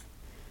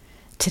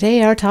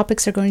Today, our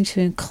topics are going to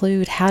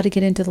include how to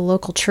get into the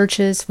local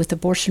churches with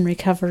abortion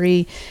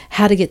recovery,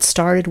 how to get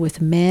started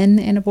with men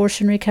in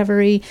abortion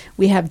recovery.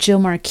 We have Jill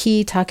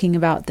Marquis talking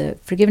about the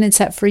Forgiven and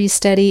Set Free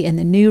study and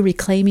the new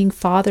Reclaiming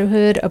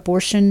Fatherhood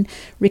abortion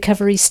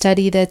recovery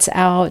study that's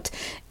out.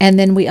 And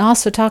then we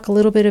also talk a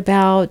little bit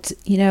about,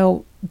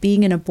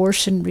 being an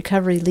abortion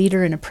recovery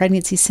leader in a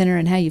pregnancy center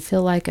and how you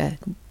feel like a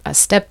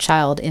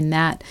stepchild in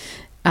that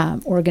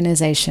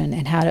organization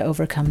and how to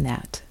overcome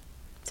that.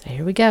 So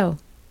here we go.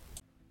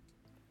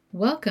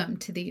 Welcome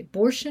to the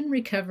Abortion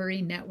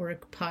Recovery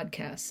Network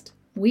podcast.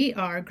 We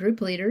are group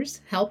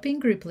leaders helping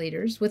group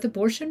leaders with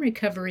abortion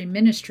recovery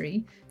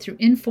ministry through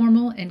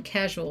informal and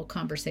casual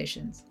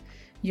conversations.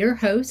 Your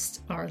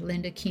hosts are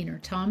Linda Keener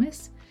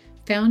Thomas,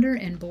 founder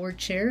and board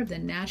chair of the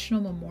National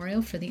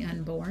Memorial for the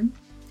Unborn,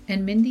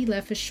 and Mindy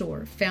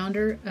Lefashore,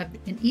 founder of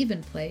An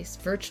Even Place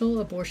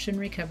virtual abortion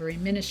recovery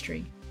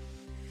ministry.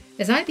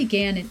 As I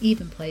began An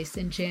Even Place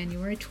in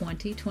January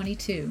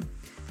 2022,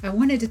 I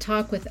wanted to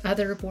talk with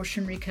other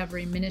abortion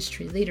recovery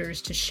ministry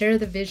leaders to share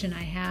the vision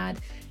I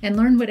had and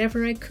learn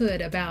whatever I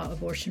could about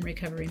abortion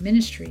recovery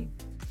ministry.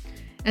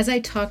 As I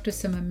talked with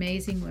some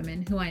amazing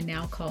women who I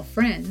now call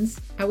friends,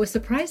 I was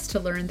surprised to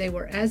learn they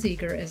were as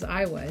eager as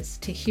I was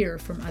to hear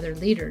from other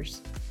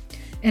leaders.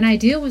 An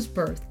idea was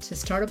birthed to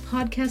start a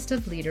podcast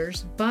of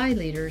leaders, by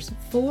leaders,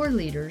 for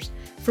leaders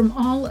from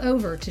all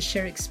over to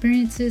share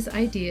experiences,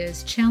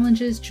 ideas,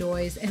 challenges,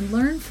 joys, and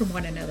learn from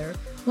one another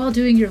while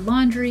doing your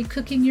laundry,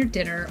 cooking your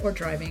dinner, or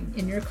driving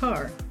in your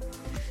car.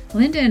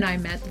 Linda and I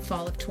met the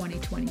fall of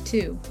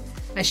 2022.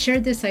 I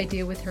shared this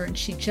idea with her and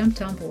she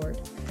jumped on board.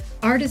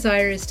 Our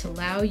desire is to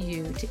allow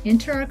you to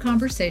enter our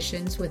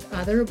conversations with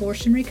other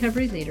abortion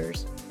recovery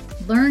leaders,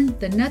 learn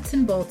the nuts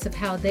and bolts of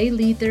how they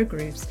lead their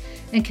groups,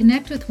 and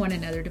connect with one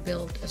another to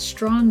build a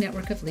strong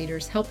network of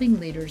leaders helping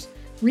leaders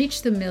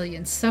reach the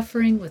millions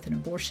suffering with an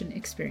abortion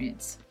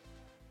experience.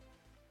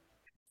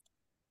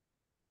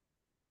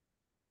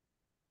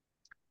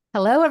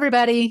 Hello,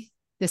 everybody.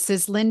 This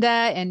is Linda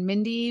and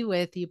Mindy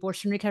with the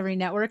Abortion Recovery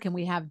Network, and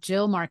we have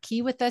Jill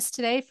Marquis with us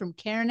today from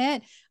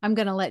Carenet. I'm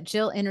going to let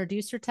Jill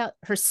introduce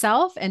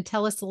herself and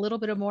tell us a little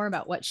bit more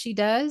about what she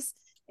does.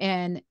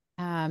 And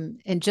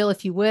Jill,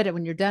 if you would,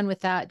 when you're done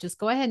with that, just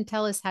go ahead and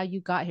tell us how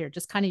you got here,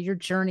 just kind of your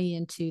journey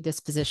into this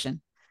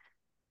position.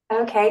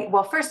 Okay.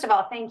 Well, first of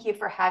all, thank you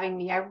for having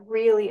me. I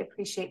really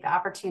appreciate the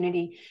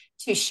opportunity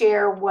to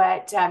share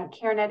what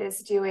Carenet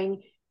is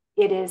doing.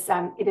 It is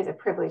a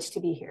privilege to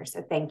be here.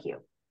 So thank you.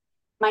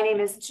 My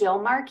name is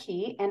Jill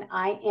Marquis, and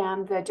I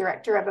am the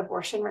Director of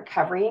Abortion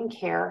Recovery and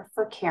Care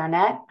for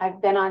Carenet.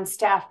 I've been on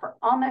staff for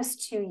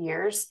almost 2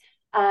 years.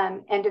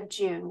 End of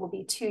June will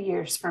be 2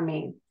 years for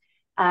me.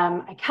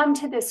 I come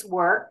to this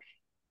work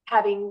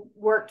having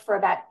worked for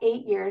about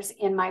 8 years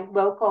in my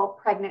local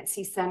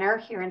pregnancy center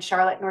here in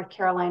Charlotte, North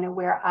Carolina,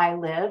 where I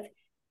live.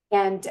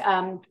 And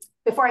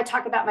before I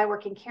talk about my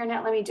work in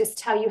Carenet, let me just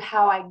tell you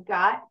how I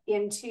got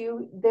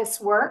into this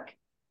work.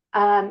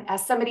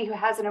 As somebody who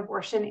has an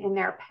abortion in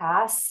their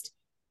past,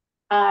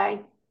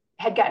 I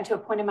had gotten to a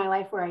point in my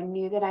life where I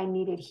knew that I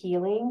needed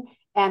healing,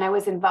 and I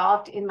was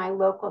involved in my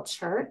local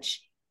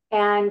church.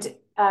 And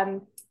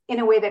in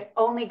a way that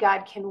only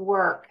God can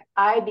work,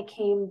 I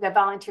became the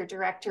volunteer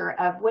director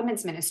of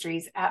women's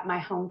ministries at my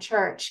home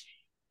church.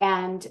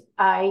 And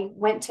I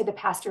went to the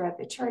pastor of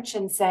the church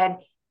and said,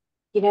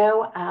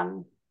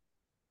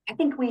 I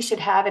think we should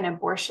have an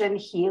abortion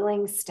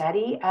healing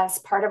study as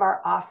part of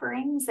our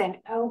offerings. And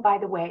oh, by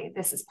the way,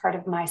 this is part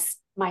of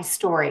my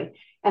story.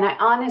 And I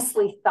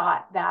honestly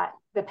thought that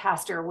the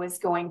pastor was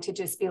going to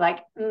just be like,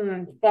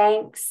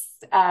 thanks.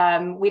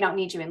 We don't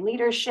need you in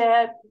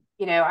leadership.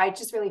 I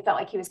just really felt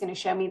like he was going to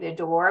show me the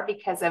door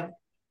because of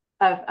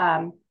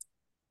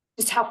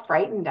just how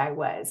frightened I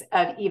was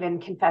of even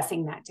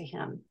confessing that to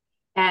him.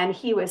 And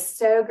he was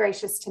so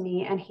gracious to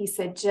me. And he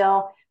said,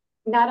 Jill,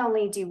 not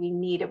only do we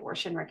need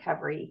abortion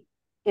recovery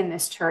in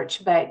this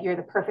church, but you're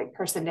the perfect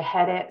person to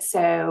head it.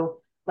 So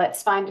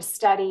let's find a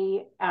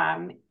study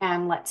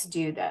and let's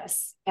do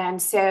this.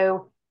 And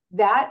so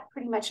that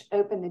pretty much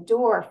opened the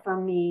door for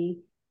me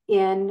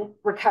in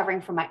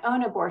recovering from my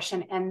own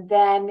abortion and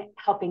then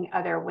helping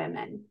other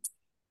women.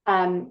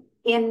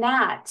 In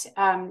that,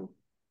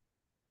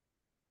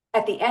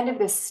 at the end of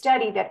this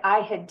study that I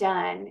had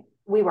done,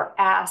 we were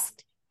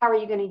asked, how are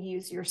you going to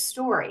use your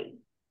story?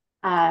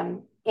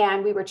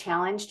 And we were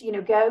challenged,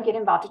 go get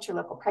involved at your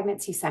local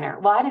pregnancy center.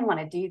 Well, I didn't want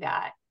to do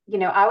that.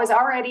 I was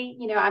already,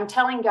 I'm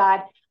telling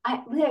God,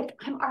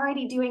 I'm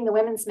already doing the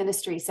women's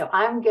ministry, so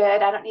I'm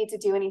good. I don't need to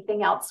do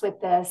anything else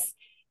with this.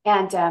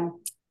 And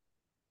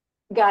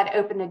God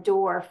opened the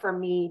door for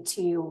me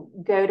to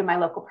go to my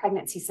local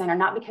pregnancy center,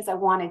 not because I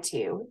wanted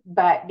to,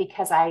 but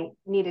because I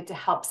needed to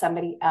help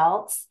somebody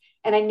else.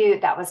 And I knew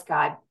that was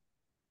God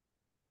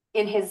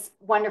in his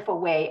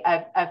wonderful way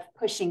of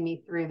pushing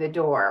me through the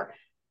door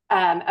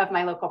of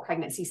my local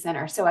pregnancy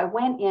center. So I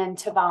went in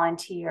to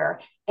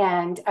volunteer,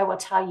 and I will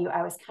tell you,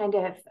 I was kind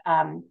of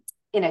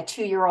in a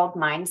 2-year-old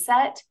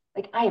mindset.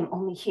 Like, I am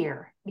only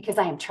here because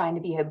I am trying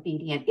to be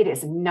obedient. It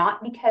is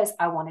not because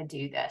I want to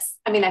do this.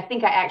 I mean, I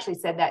think I actually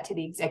said that to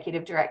the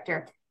executive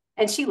director,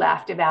 and she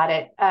laughed about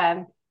it.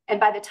 And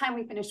by the time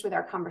we finished with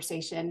our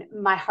conversation,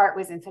 my heart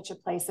was in such a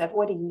place of,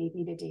 what do you need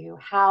me to do?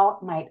 How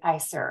might I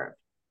serve?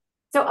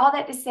 So all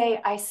that to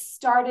say, I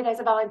started as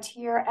a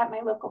volunteer at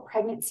my local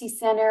pregnancy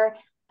center.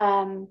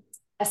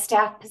 A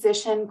staff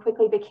position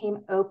quickly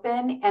became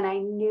open, and I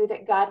knew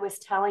that God was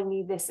telling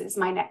me this is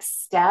my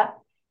next step.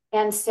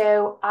 And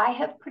so I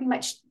have pretty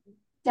much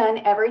done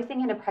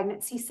everything in a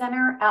pregnancy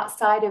center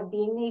outside of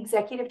being the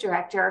executive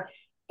director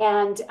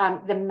and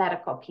the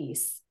medical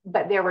piece.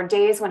 But there were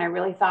days when I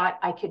really thought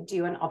I could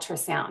do an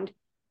ultrasound.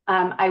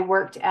 I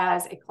worked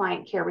as a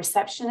client care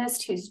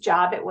receptionist whose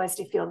job it was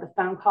to field the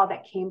phone call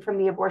that came from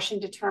the abortion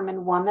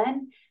determined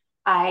woman.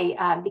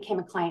 I became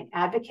a client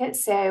advocate,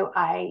 so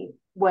I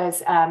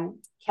was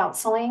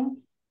counseling.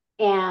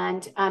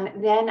 And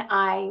then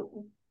I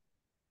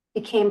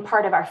became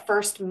part of our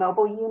first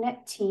mobile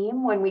unit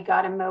team when we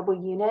got a mobile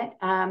unit.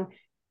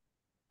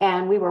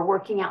 And we were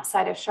working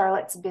outside of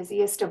Charlotte's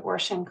busiest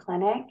abortion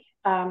clinic.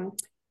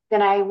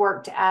 Then I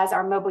worked as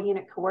our mobile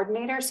unit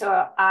coordinator.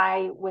 So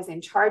I was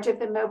in charge of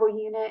the mobile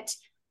unit.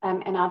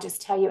 And I'll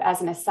just tell you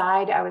as an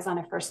aside, I was on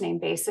a first name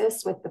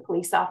basis with the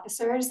police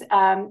officers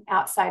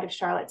outside of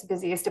Charlotte's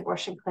busiest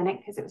abortion clinic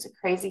because it was a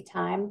crazy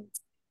time.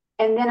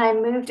 And then I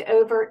moved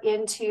over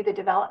into the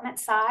development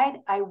side.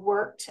 I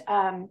worked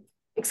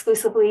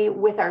exclusively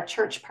with our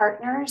church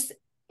partners.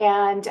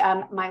 And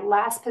my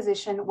last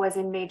position was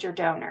in major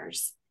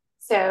donors.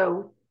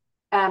 So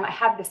I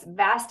have this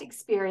vast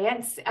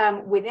experience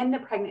within the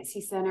pregnancy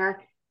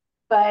center,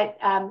 but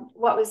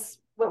what was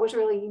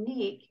really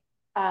unique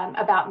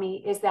about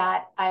me is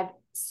that I've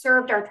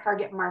served our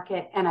target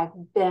market and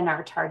I've been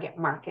our target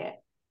market.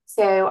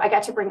 So I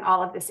got to bring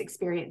all of this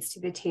experience to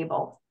the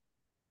table.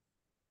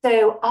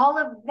 So all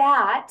of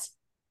that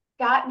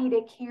got me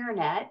to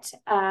Carenet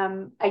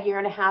a year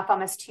and a half,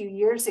 almost 2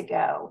 years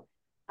ago.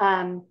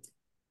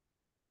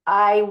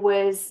 I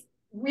was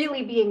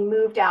really being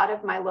moved out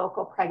of my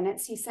local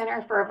pregnancy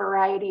center for a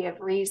variety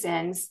of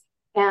reasons.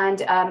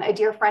 And a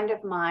dear friend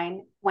of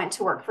mine went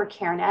to work for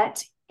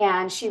Carenet,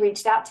 and she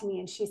reached out to me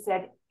and she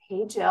said,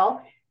 "Hey,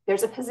 Jill,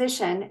 there's a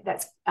position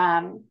that's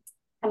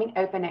coming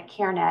open at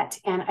Carenet,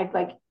 and I'd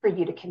like for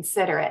you to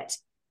consider it."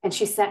 And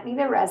she sent me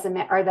the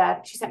resume,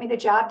 or she sent me the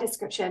job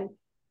description.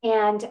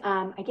 And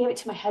I gave it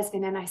to my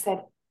husband and I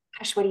said,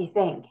 "Gosh, what do you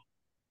think?"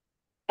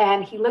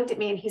 And he looked at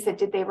me and he said,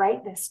 "Did they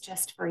write this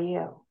just for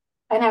you?"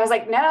 And I was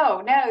like,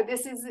 no,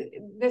 this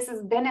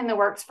has been in the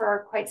works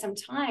for quite some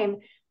time.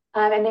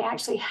 And they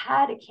actually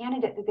had a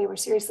candidate that they were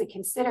seriously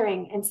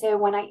considering. And so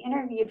when I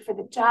interviewed for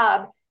the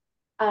job,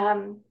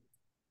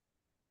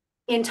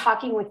 in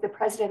talking with the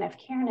president of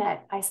Carenet,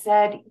 I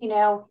said, in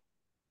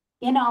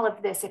all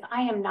of this, if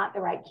I am not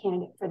the right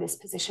candidate for this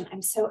position,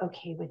 I'm so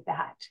okay with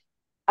that.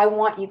 I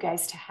want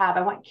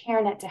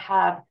Carenet to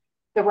have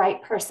the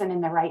right person in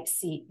the right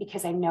seat,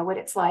 because I know what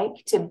it's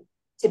like to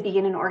be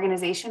in an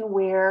organization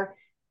where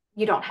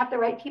you don't have the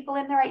right people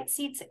in the right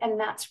seats, and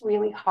that's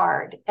really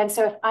hard. And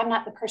so if I'm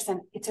not the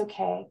person, it's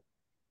okay.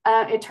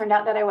 It turned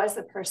out that I was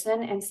the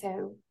person, and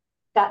so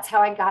that's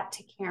how I got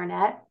to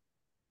Carenet.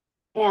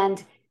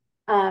 And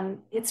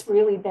it's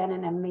really been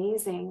an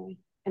amazing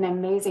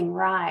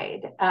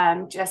ride,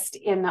 just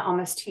in the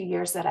almost 2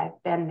 years that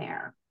I've been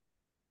there.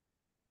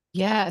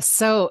 Yeah.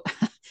 So,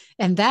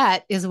 and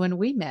that is when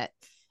we met.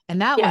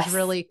 And that was Yes.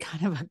 really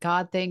kind of a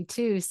God thing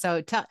too.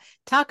 So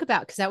talk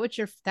about, because that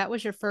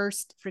was your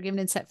first Forgiven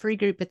and Set Free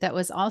group, but that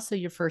was also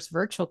your first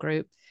virtual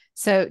group.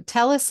 So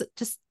tell us,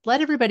 just let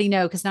everybody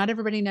know, because not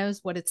everybody knows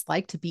what it's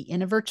like to be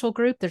in a virtual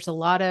group. There's a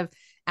lot of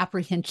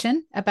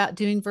apprehension about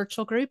doing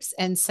virtual groups.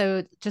 And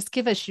so just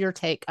give us your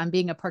take on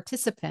being a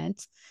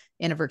participant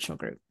in a virtual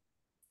group.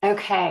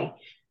 Okay.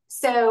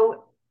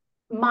 So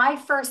my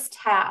first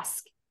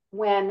task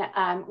when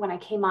I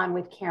came on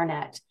with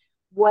Carenet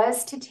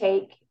was to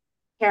take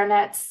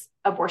Carenet's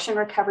Abortion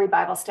Recovery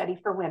Bible Study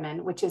for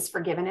Women, which is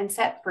Forgiven and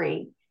Set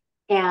Free,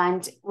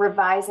 and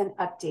revise and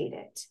update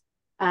it.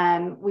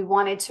 We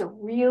wanted to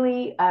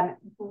really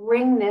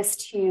bring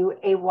this to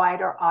a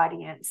wider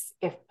audience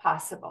if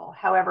possible,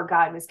 however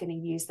God was going to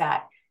use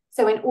that.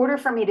 So in order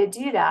for me to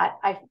do that,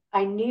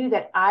 I knew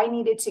that I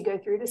needed to go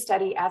through the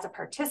study as a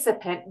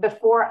participant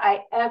before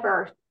I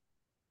ever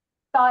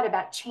thought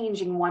about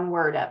changing one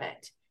word of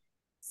it.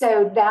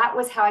 So that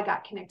was how I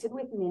got connected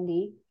with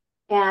Mindy.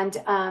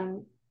 And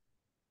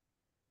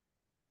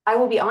I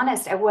will be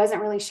honest, I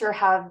wasn't really sure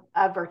how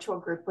a virtual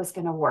group was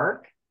going to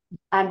work,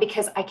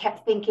 because I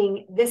kept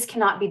thinking this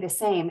cannot be the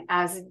same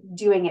as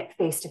doing it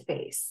face to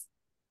face.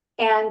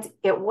 And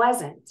it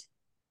wasn't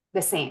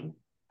the same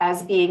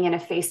as being in a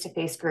face to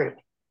face group.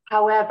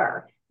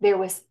 However, there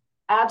was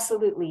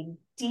absolutely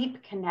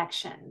deep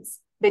connections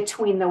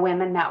between the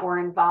women that were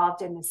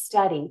involved in the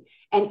study.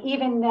 And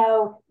even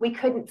though we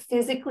couldn't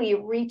physically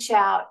reach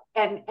out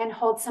and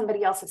hold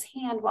somebody else's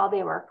hand while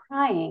they were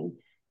crying,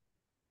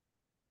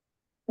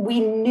 we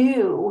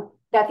knew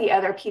that the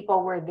other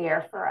people were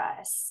there for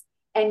us.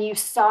 And you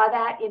saw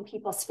that in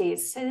people's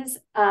faces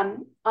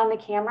on the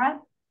camera.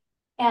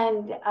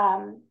 And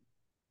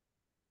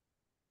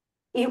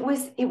it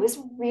was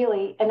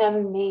really an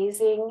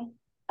amazing,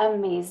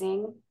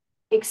 amazing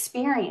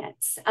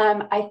experience.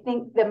 I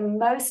think the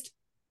most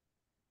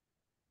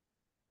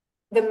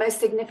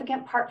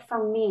significant part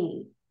for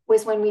me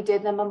was when we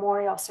did the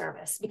memorial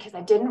service, because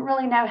I didn't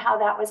really know how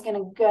that was going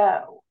to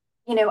go.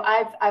 You know,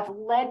 I've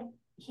led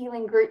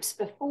healing groups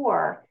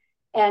before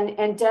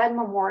and done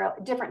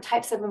different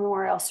types of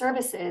memorial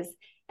services.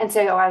 And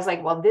so I was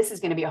like, well, this is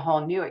going to be a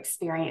whole new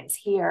experience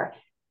here.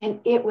 And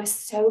it was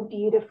so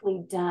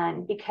beautifully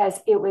done,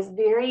 because it was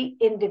very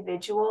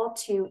individual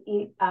to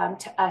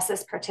us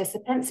as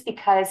participants,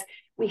 because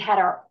we had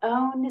our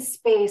own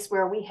space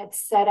where we had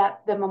set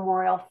up the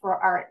memorial for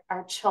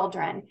our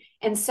children.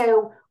 And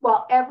so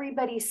while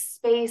everybody's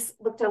space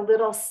looked a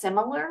little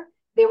similar,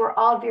 they were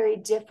all very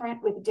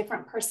different with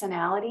different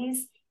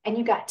personalities, and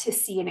you got to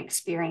see and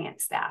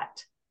experience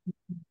that.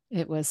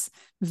 It was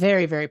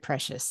very, very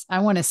precious. I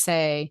want to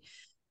say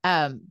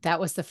that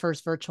was the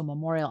first virtual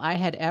memorial I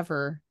had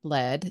ever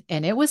led.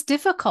 And it was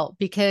difficult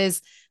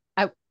because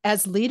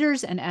as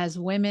leaders and as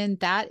women,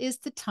 that is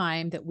the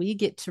time that we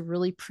get to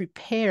really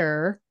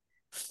prepare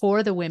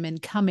for the women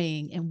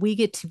coming, and we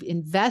get to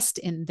invest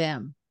in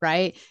them,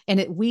 right?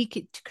 And we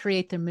get to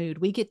create the mood.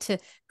 We get to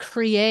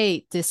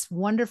create this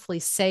wonderfully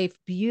safe,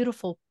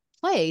 beautiful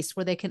place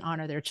where they can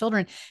honor their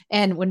children.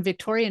 And when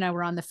Victoria and I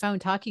were on the phone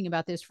talking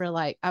about this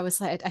I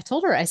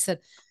told her, I said,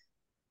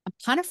 I'm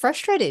kind of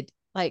frustrated.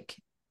 Like,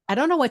 I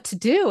don't know what to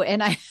do.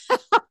 And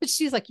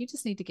she's like, you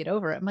just need to get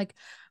over it. I'm like,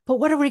 but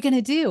what are we going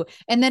to do?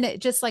 And then it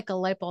just like a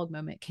light bulb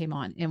moment came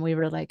on, and we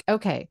were like,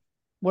 okay,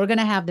 we're going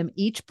to have them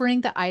each bring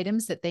the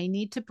items that they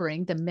need to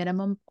bring, the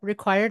minimum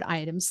required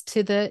items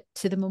to the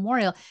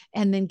memorial,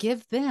 and then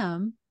give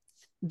them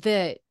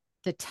the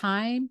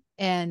time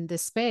and the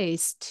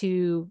space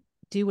to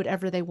do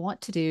whatever they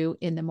want to do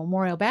in the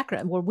memorial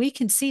background where we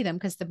can see them,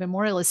 because the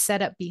memorial is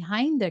set up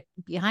behind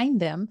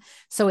them,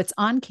 so it's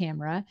on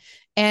camera.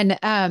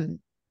 And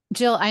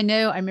Jill, I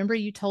remember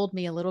you told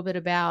me a little bit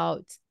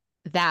about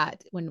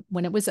that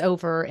when it was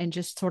over, and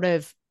just sort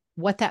of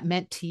what that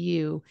meant to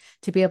you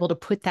to be able to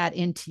put that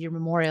into your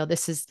memorial.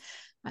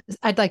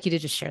 I'd like you to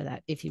just share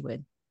that, if you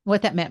would,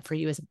 what that meant for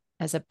you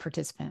as a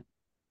participant.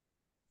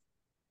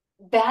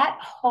 That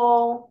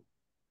whole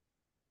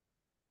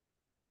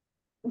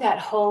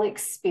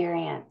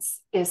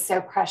experience is so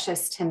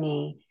precious to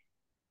me,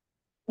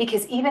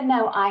 because even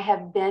though I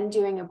have been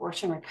doing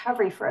abortion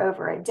recovery for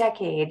over a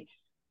decade,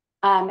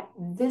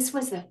 this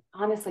was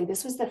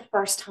the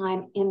first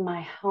time in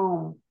my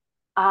home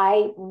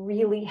I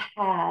really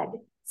had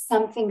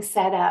something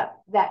set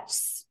up that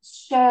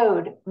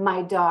showed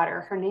my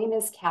daughter. Her name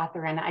is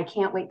Catherine. I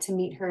can't wait to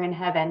meet her in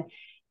heaven.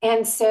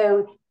 And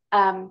so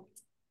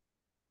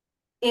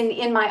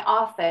in my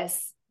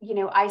office, you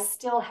know, I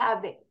still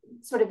have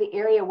the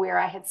area where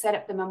I had set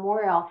up the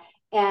memorial,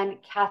 and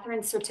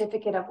Catherine's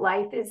certificate of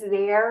life is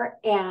there,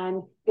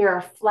 and there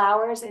are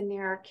flowers and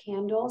there are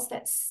candles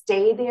that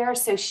stay there.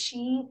 So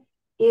she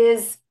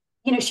is,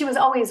 you know, she was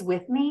always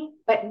with me,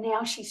 but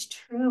now she's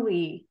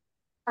truly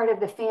part of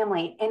the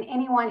family. And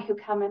anyone who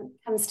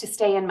comes to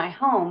stay in my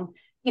home,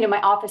 you know,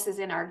 my office is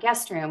in our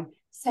guest room,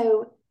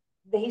 so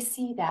they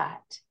see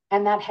that,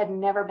 and that had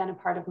never been a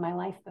part of my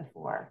life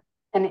before.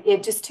 And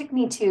it just took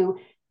me to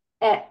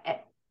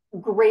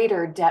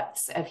greater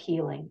depths of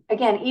healing.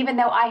 Again, even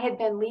though I had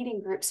been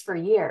leading groups for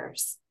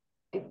years,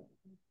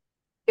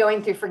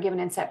 going through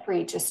Forgiven and Set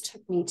Free just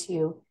took me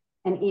to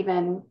an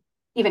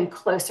even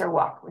closer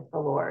walk with the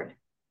Lord.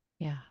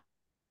 Yeah.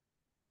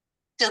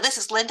 So this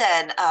is Linda,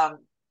 and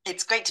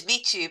it's great to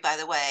meet you, by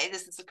the way.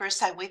 This is the first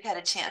time we've had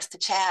a chance to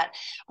chat.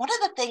 One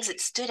of the things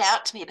that stood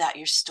out to me about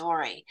your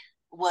story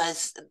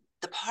was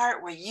the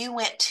part where you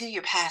went to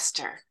your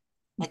pastor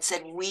and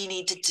said, we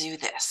need to do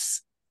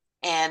this.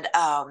 And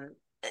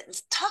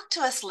talk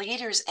to us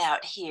leaders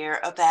out here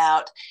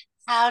about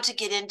how to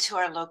get into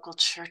our local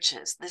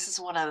churches. This is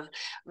one of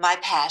my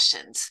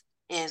passions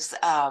is,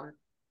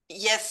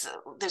 yes,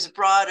 there's a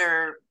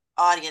broader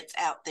audience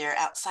out there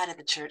outside of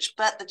the church,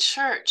 but the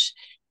church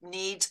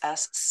needs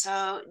us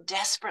so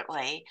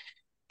desperately.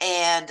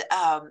 And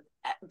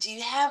do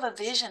you have a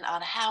vision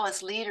on how,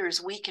 as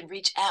leaders, we can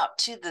reach out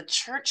to the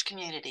church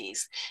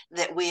communities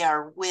that we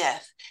are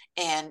with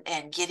and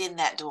get in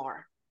that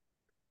door?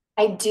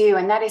 I do.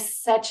 And that is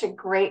such a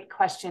great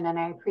question. And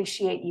I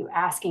appreciate you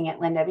asking it,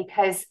 Linda,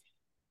 because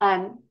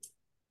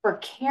for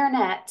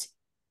Carenet,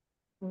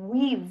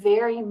 we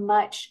very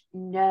much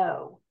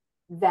know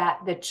that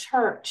the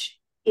church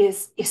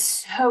is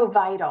so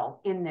vital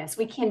in this.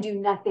 We can do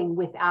nothing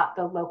without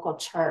the local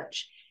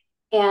church.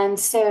 And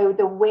so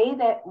the way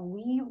that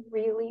we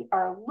really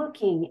are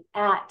looking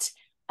at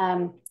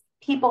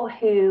people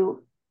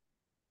who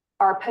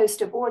are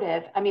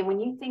post-abortive, I mean,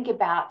 when you think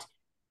about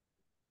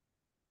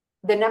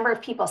the number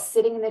of people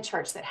sitting in the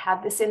church that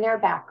have this in their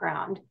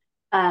background,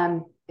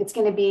 it's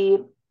going to be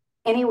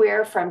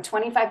anywhere from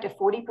 25 to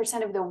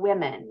 40% of the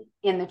women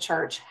in the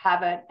church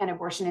have an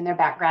abortion in their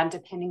background,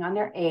 depending on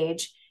their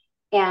age.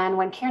 And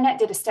when Carenet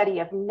did a study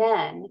of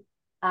men,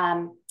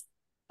 5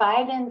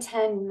 in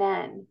 10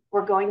 men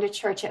were going to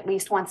church at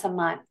least once a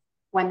month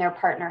when their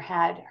partner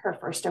had her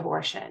first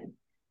abortion.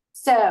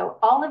 So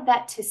all of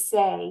that to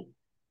say,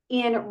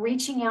 in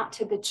reaching out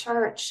to the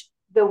church,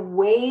 the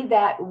way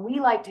that we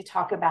like to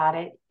talk about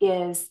it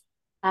is,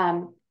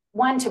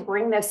 one, to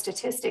bring those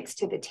statistics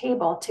to the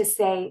table, to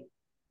say,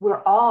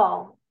 we're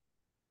all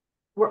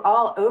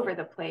over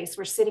the place.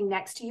 We're sitting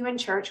next to you in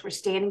church. We're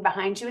standing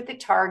behind you at the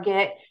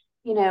Target.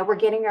 We're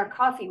getting our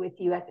coffee with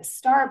you at the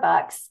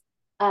Starbucks.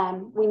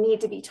 We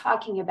need to be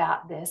talking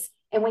about this.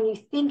 And when you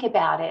think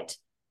about it,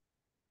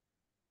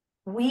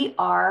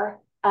 we're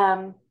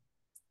an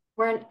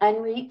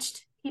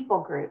unreached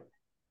people group.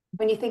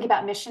 When you think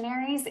about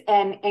missionaries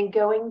and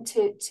going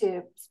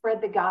to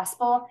spread the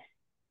gospel,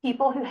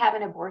 people who have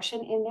an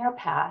abortion in their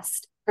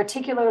past,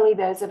 particularly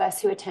those of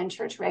us who attend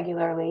church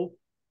regularly,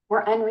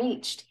 we're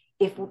unreached.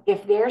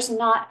 If there's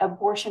not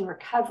abortion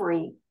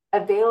recovery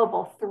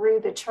available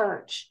through the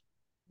church,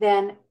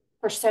 then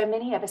for so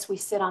many of us, we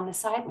sit on the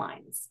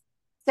sidelines.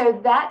 So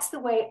that's the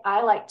way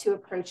I like to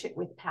approach it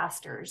with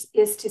pastors,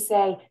 is to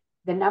say,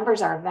 the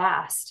numbers are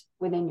vast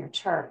within your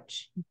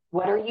church.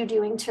 What are you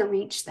doing to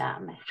reach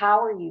them?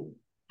 How are you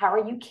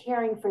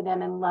caring for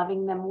them and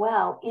loving them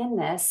well in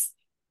this?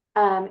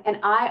 And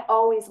I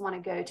always want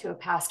to go to a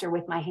pastor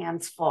with my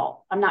hands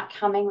full. I'm not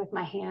coming with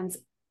my hands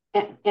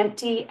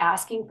empty,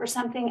 asking for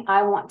something.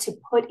 I want to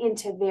put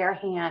into their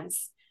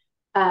hands.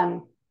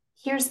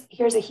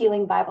 Here's a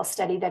healing Bible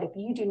study that if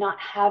you do not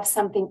have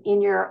something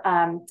in your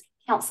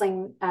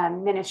counseling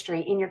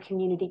ministry, in your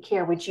community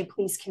care, would you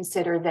please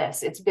consider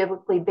this? It's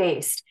biblically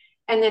based.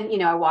 And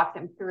then, I walk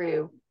them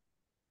through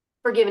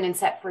Forgiven and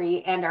Set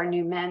Free and our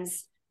new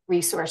men's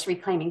resource,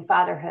 Reclaiming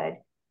Fatherhood.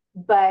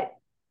 But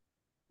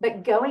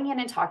going in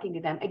and talking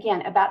to them,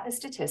 again, about the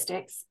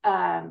statistics,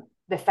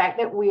 the fact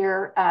that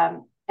we're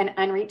an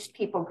unreached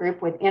people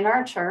group within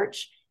our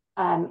church,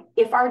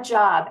 if our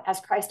job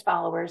as Christ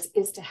followers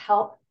is to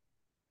help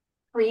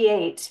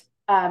create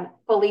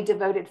fully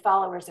devoted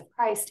followers of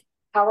Christ,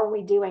 how are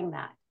we doing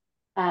that?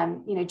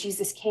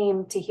 Jesus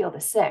came to heal the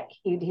sick.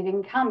 He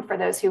didn't come for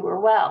those who were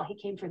well. He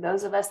came for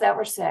those of us that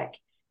were sick.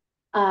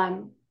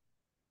 And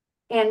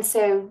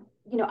so,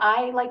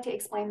 I like to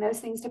explain those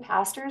things to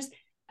pastors.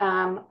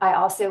 I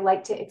also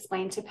like to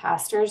explain to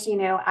pastors,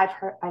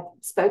 I've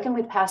spoken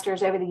with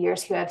pastors over the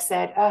years who have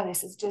said, oh,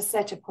 this is just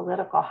such a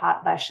political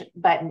hot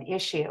button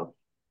issue.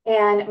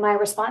 And my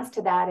response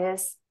to that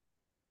is,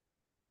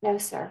 no,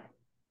 sir,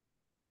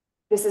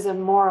 this is a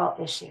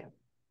moral issue.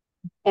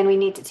 And we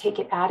need to take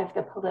it out of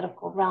the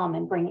political realm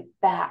and bring it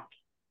back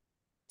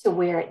to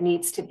where it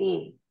needs to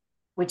be,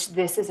 which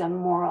this is a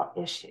moral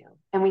issue.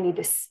 And we need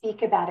to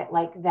speak about it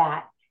like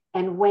that.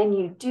 And when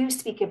you do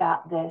speak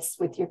about this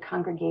with your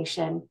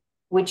congregation,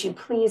 would you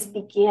please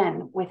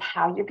begin with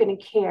how you're going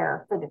to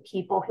care for the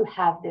people who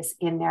have this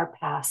in their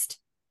past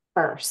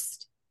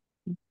first?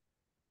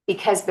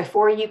 Because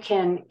before you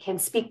can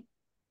speak,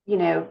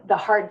 the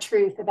hard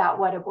truth about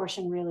what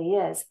abortion really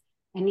is,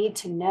 I need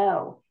to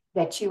know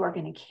that you are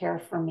going to care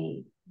for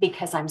me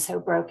because I'm so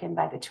broken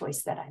by the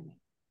choice that I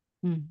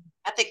made. Mm.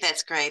 I think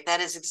that's great. That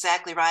is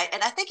exactly right.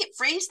 And I think it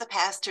frees the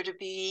pastor to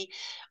be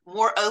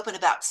more open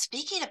about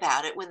speaking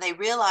about it when they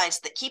realize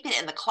that keeping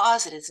it in the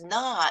closet is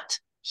not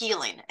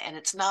healing and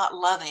it's not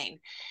loving.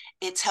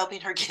 It's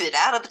helping her get it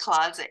out of the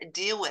closet and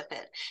deal with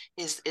it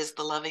is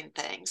the loving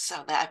thing. So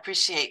I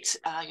appreciate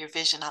your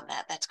vision on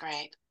that. That's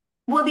great.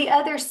 Well, the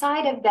other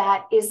side of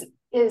that is,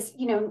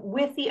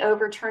 with the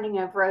overturning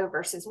of Roe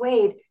versus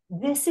Wade,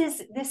 this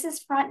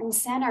is front and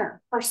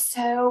center for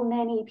so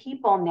many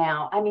people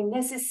now. I mean,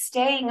 this is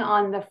staying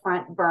on the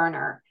front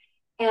burner,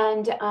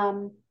 and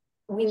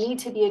we need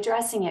to be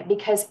addressing it,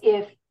 because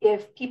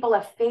if people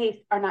of faith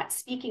are not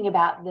speaking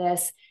about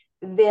this,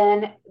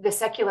 then the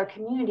secular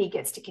community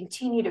gets to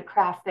continue to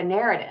craft the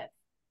narrative.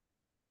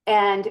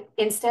 And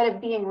instead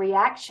of being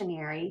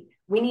reactionary,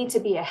 we need to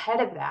be ahead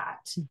of that.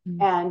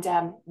 Mm-hmm.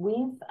 And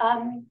we've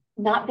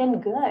not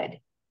been good.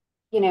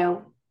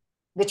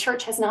 The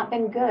church has not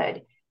been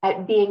good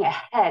at being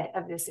ahead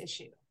of this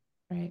issue.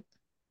 Right.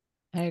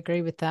 I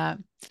agree with that.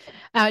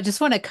 I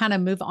just want to kind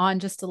of move on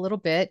just a little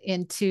bit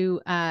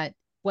into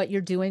what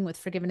you're doing with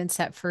Forgiven and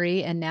Set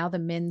Free and now the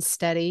men's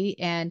study.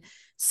 And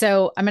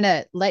so I'm going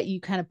to let you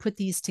kind of put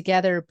these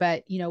together,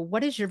 but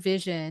what is your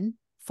vision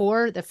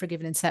for the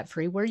Forgiven and Set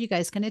Free? Where are you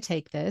guys going to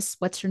take this?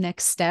 What's your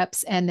next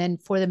steps? And then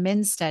for the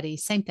men's study,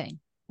 same thing.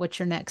 What's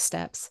your next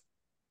steps?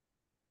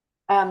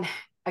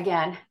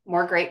 Again,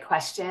 more great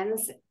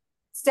questions.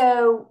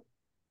 So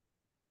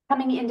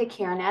coming into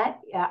Carenet,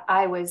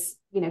 I was,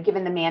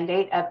 given the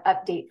mandate of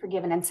update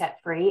Forgiven and Set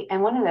Free.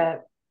 And one of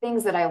the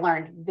things that I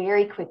learned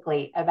very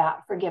quickly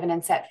about Forgiven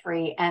and Set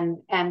Free and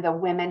the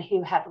women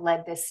who have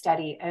led this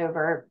study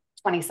over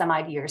 20 some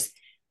odd years,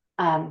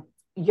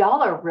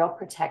 y'all are real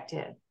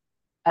protective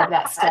of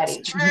that study.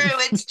 It's true.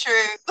 It's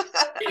true.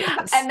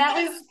 And that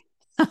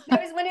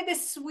was one of the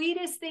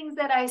sweetest things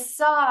that I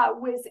saw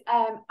was,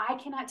 I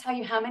cannot tell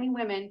you how many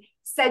women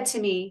said to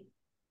me,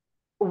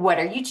 what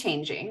are you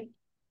changing?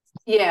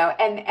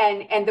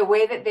 and the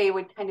way that they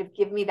would kind of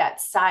give me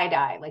that side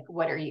eye, like,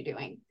 what are you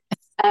doing?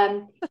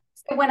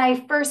 So when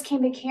I first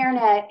came to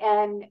Carenet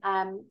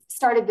and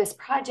started this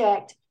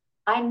project,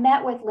 I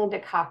met with Linda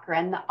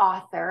Cochran, the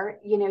author.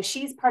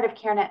 She's part of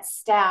Carenet's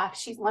staff.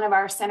 She's one of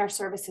our center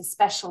services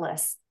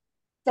specialists.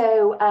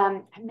 So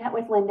I met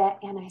with Linda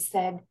and I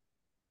said,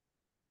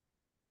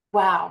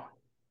 wow,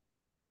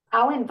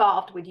 how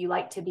involved would you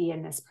like to be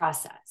in this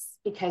process?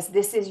 Because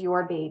this is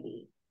your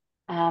baby.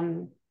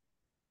 Do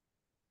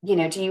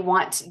you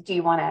want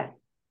to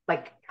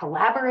like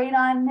collaborate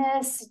on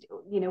this?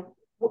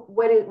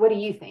 What do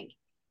you think?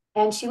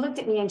 And she looked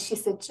at me and she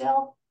said,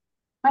 Jill,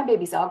 my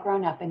baby's all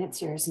grown up and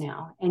it's yours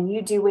now. And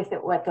you do with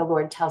it what the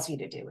Lord tells you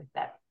to do with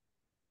it.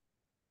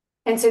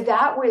 And so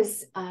that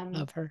was,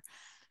 Love her.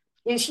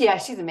 Yeah,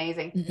 she's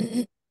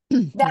amazing.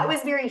 That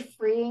was very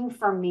freeing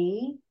for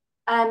me,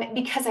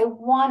 because I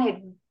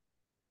wanted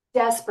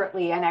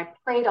desperately, and I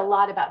prayed a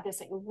lot about this,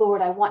 like,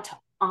 Lord, I want to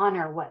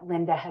honor what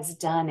Linda has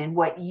done and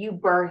what you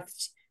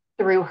birthed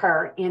through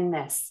her in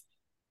this.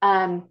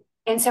 And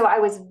so I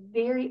was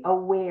very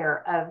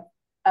aware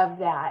of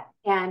that.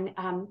 And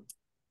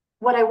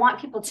what I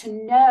want people to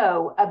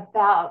know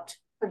about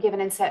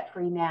Forgiven and Set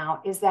Free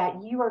now is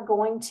that you are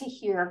going to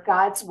hear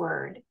God's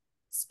word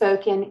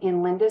spoken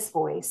in Linda's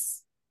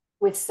voice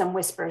with some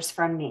whispers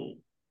from me.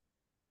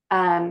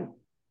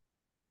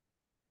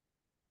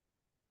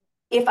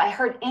 If I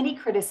heard any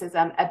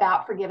criticism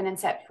about Forgiven and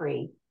Set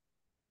Free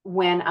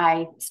when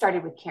I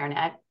started with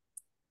Carenet,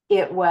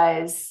 it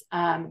was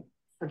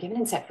Forgiven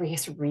and Set Free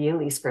is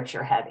really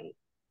scripture heavy.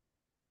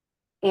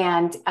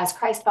 And as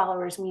Christ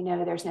followers, we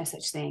know there's no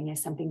such thing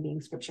as something being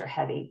scripture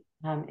heavy.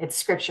 It's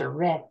scripture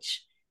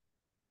rich.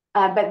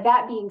 But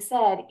that being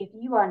said, if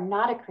you are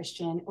not a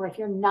Christian, or if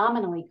you're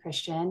nominally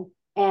Christian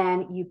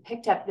and you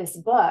picked up this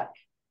book,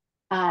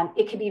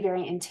 it can be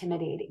very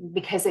intimidating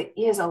because it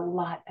is a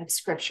lot of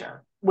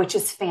scripture, which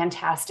is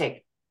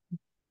fantastic.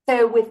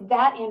 So with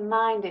that in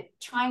mind,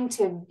 trying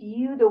to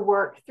view the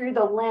work through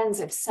the lens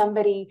of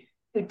somebody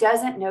who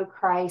doesn't know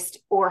Christ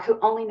or who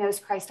only knows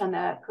Christ on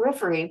the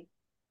periphery,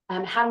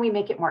 how do we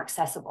make it more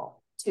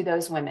accessible to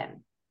those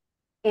women?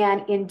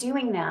 And in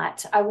doing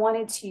that, I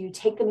wanted to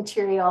take the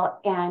material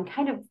and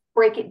kind of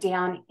break it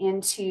down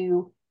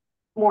into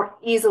more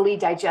easily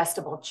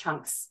digestible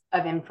chunks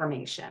of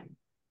information.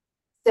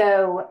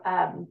 So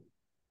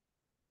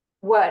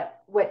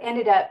what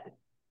ended up,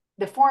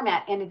 the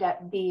format ended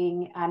up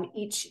being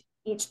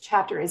each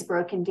chapter is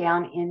broken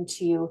down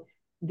into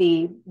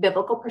the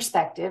biblical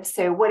perspective.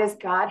 So what does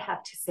God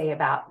have to say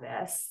about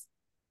this?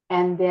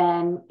 And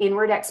then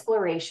inward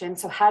exploration.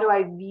 So how do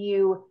I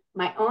view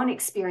my own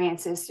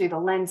experiences through the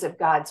lens of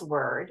God's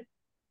word?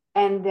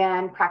 And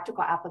then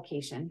practical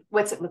application.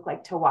 What's it look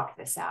like to walk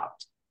this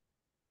out?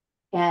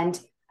 And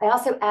I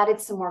also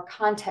added some more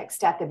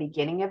context at the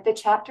beginning of the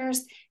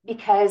chapters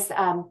because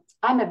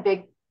I'm a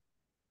big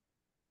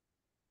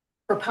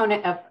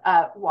proponent of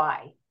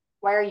why.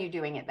 Why are you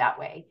doing it that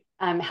way?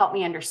 Help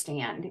me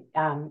understand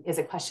is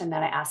a question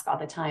that I ask all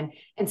the time.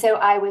 And so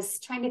I was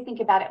trying to think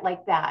about it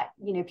like that.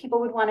 People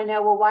would want to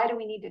know, well, why do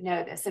we need to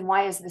know this? And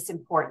why is this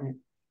important?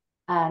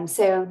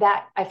 So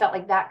that I felt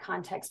like that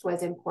context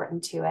was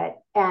important to it.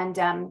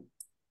 And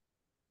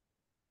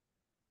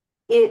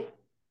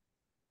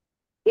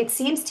it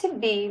seems to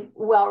be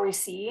well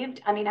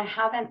received. I mean, I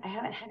haven't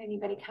had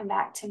anybody come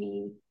back to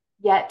me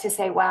yet to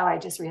say, wow, I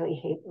just really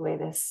hate the way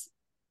this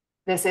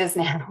is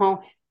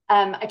now.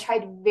 I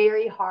tried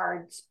very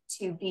hard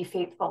to be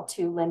faithful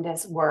to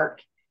Linda's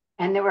work.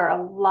 And there were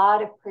a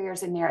lot of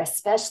prayers in there,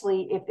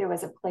 especially if there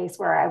was a place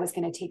where I was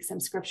going to take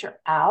some scripture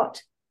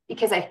out,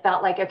 because I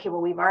felt like, okay,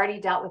 well, we've already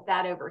dealt with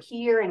that over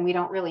here and we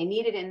don't really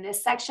need it in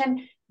this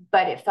section.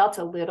 But it felt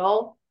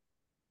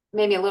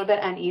maybe a little bit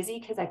uneasy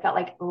because I felt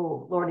like,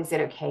 oh, Lord, is it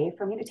okay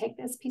for me to take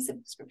this piece of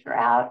scripture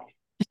out?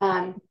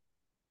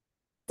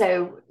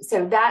 So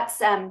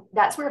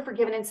that's where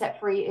Forgiven and Set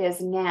Free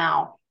is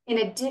now. In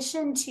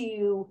addition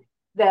to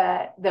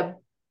the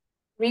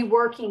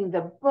reworking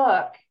the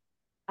book,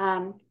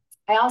 I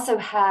also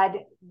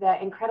had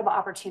the incredible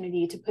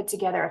opportunity to put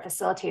together a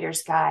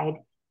facilitator's guide.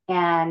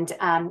 And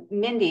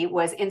Mindy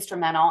was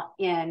instrumental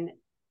in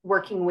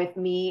working with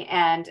me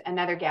and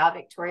another gal,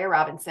 Victoria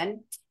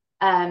Robinson.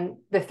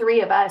 The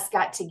three of us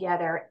got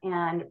together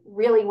and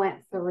really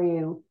went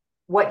through,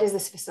 what does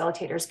this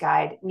facilitator's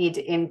guide need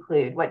to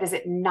include? What does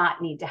it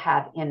not need to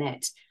have in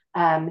it?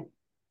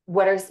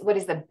 What is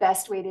the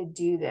best way to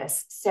do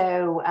this?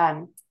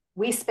 So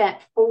we spent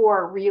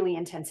 4 really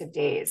intensive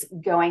days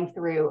going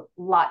through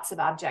lots of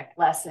object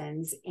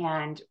lessons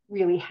and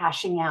really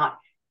hashing out,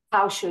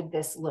 how should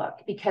this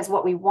look? Because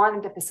what we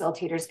wanted the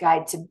facilitator's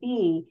guide to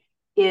be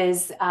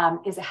is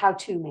a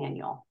how-to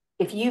manual.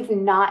 If you've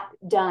not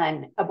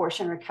done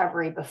abortion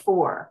recovery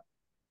before,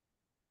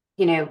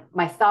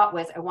 my thought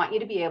was, I want you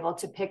to be able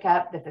to pick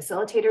up the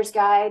facilitator's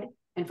guide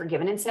and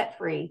Forgiven and Set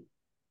Free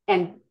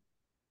and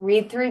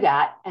read through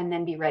that and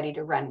then be ready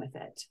to run with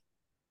it.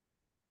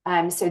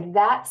 So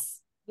that's,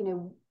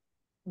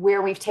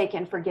 where we've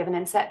taken Forgiven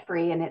and Set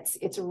Free. And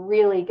it's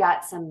really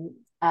got some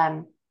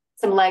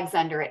legs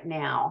under it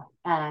now,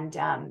 and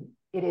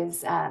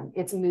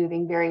it's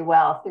moving very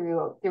well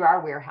through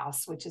our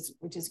warehouse, which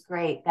is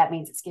great. That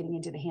means it's getting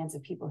into the hands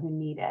of people who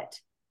need it.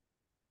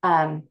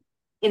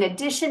 In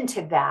addition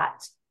to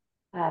that,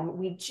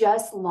 we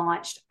just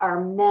launched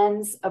our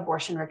men's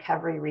abortion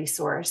recovery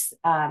resource.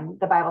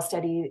 The Bible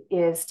study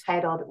is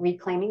titled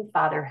Reclaiming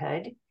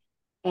Fatherhood,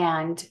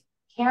 and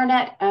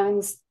Carenet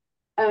owns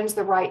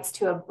the rights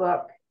to a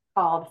book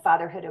called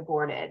Fatherhood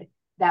Aborted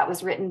that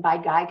was written by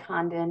Guy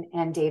Condon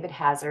and David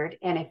Hazard.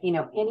 And if you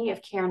know any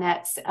of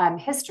Carenet's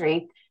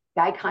history,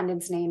 Guy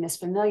Condon's name is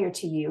familiar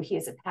to you. He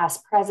is a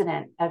past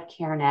president of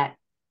Carenet.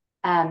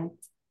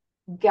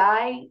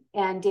 Guy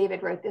and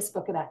David wrote this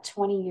book about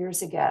 20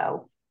 years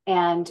ago.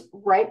 And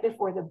right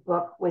before the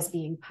book was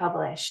being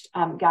published,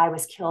 Guy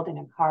was killed in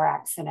a car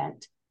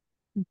accident.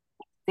 It's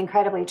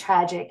incredibly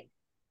tragic.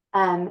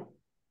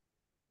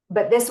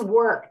 But this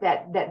work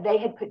that they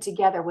had put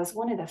together was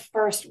one of the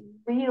first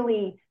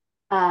really,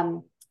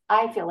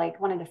 I feel like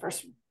one of the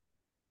first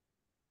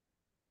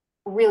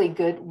really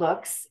good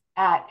looks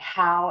at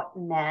how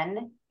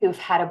men who've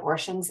had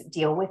abortions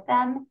deal with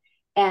them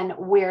and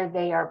where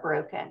they are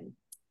broken.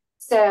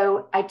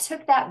 So I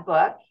took that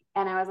book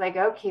and I was like,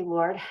 okay,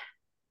 Lord,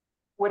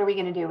 what are we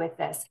going to do with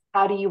this?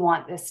 How do you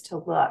want this to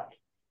look?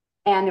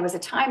 And there was a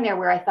time there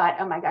where I thought,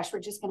 oh my gosh, we're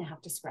just going to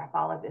have to scrap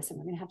all of this and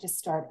we're going to have to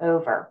start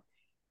over.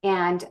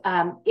 And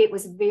it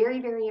was very,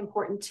 very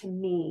important to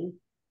me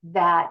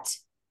that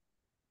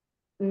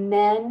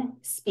men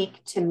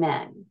speak to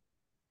men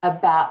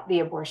about the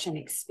abortion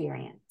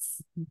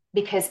experience.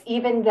 Because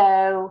even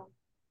though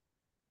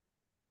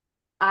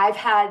I've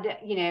had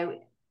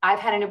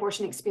an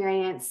abortion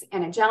experience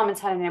and a gentleman's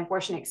had an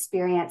abortion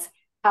experience,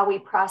 how we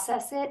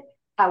process it,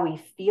 how we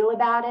feel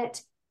about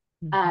it,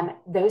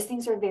 those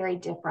things are very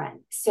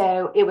different.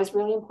 So it was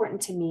really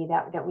important to me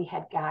that we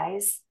had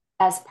guys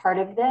as part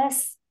of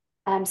this.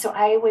 So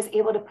I was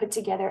able to put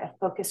together a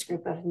focus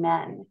group of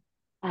men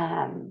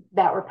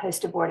that were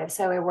post-abortive.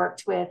 So I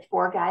worked with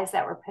 4 guys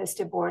that were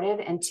post-abortive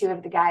and 2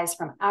 of the guys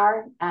from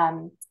our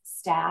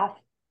staff.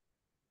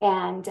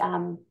 And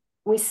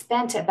we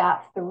spent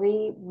about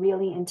 3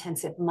 really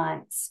intensive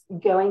months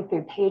going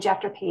through page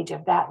after page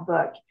of that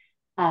book.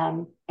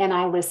 And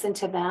I listened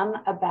to them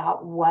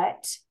about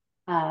what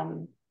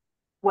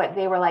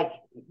they were like,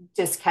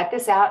 just cut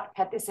this out,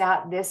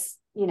 this,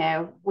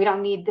 we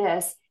don't need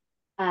this.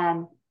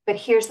 But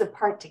here's the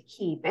part to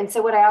keep. And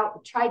so what I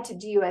tried to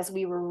do as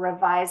we were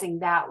revising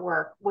that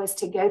work was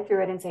to go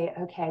through it and say,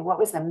 okay, what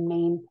was the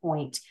main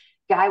point?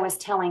 Guy was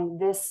telling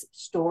this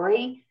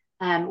story.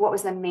 What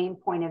was the main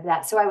point of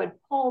that? So I would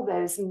pull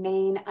those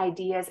main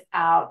ideas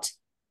out.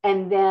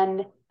 And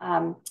then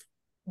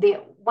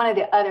one of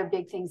the other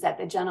big things that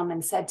the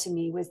gentleman said to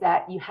me was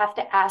that you have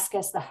to ask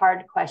us the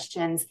hard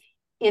questions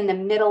in the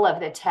middle of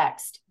the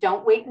text.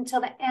 Don't wait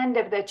until the end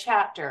of the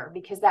chapter,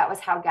 because that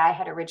was how Guy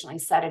had originally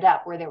set it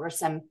up, where there were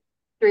some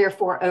 3 or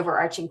 4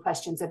 overarching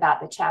questions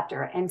about the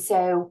chapter. And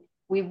so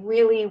we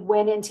really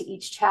went into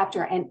each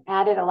chapter and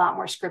added a lot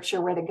more scripture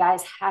where the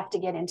guys have to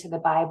get into the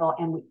Bible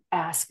and we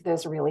ask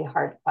those really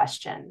hard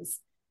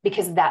questions,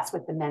 because that's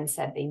what the men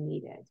said they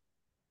needed.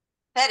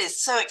 That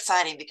is so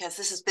exciting, because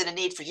this has been a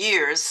need for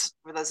years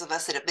for those of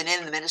us that have been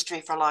in the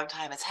ministry for a long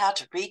time, is how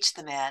to reach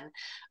the men.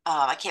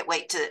 I can't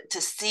wait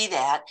to see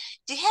that.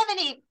 Do you have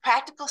any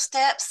practical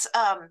steps?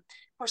 Of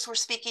course, we're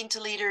speaking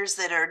to leaders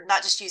that are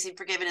not just using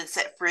Forgiven and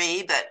Set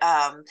Free, but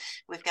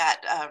we've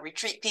got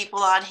retreat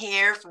people on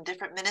here from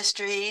different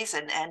ministries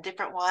and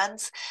different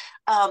ones.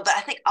 But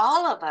I think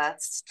all of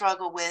us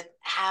struggle with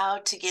how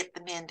to get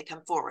the men to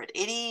come forward.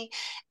 Any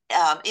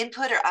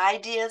input or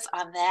ideas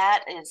on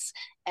that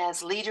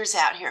as leaders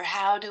out here?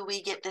 How do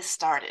we get this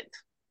started?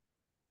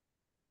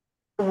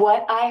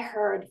 What I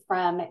heard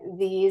from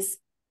these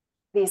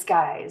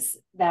guys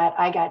that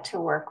I got to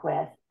work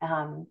with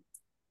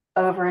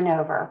over and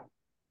over,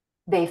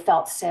 they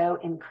felt so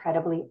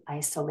incredibly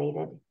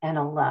isolated and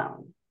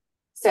alone.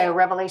 So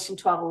Revelation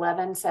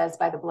 12:11 says,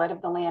 by the blood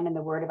of the Lamb and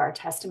the word of our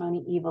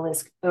testimony, evil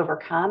is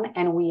overcome.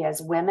 And we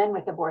as women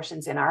with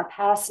abortions in our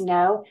past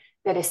know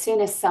that as soon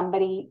as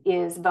somebody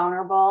is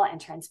vulnerable and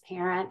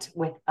transparent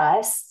with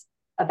us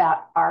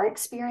about our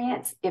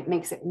experience, it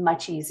makes it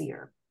much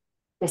easier.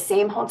 The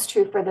same holds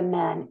true for the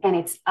men.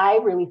 And I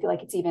really feel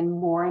like it's even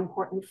more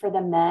important for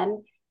the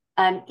men.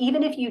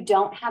 Even if you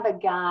don't have a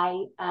guy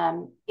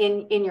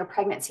in your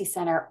pregnancy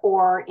center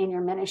or in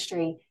your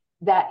ministry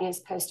that is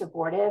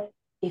post-abortive,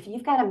 if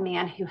you've got a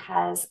man who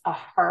has a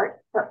heart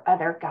for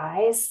other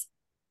guys,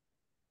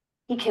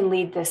 he can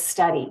lead this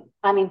study.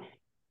 I mean,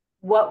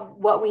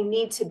 what we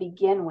need to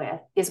begin with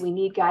is we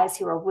need guys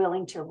who are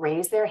willing to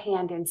raise their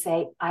hand and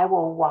say, I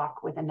will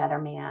walk with another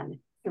man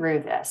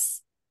through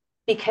this.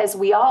 Because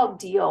we all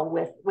deal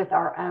with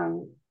our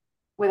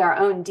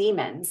own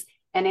demons.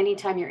 And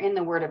anytime you're in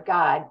the Word of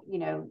God,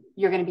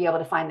 you're going to be able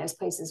to find those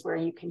places where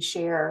you can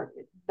share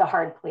the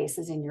hard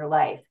places in your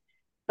life.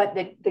 But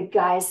the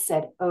guys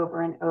said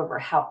over and over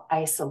how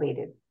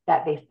isolated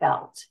that they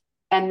felt.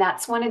 And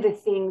that's one of the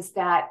things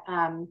that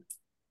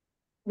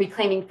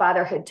Reclaiming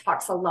Fatherhood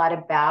talks a lot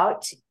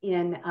about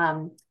in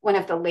one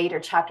of the later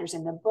chapters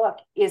in the book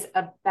is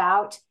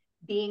about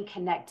being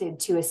connected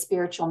to a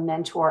spiritual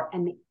mentor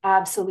and the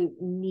absolute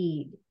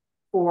need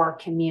for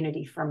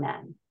community for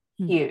men.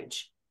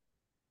 Huge.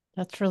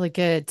 That's really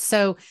good.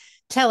 So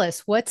tell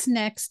us what's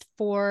next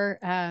for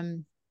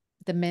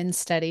the men's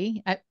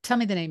study. Tell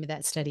me the name of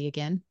that study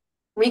again.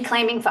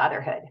 Reclaiming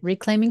Fatherhood.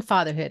 Reclaiming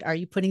Fatherhood. Are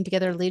you putting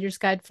together a leader's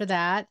guide for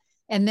that?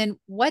 And then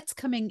what's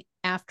coming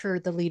after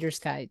the leader's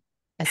guide?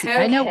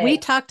 I know we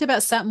talked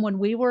about something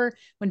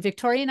when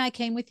Victoria and I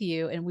came with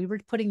you and we were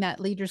putting that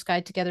leader's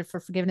guide together for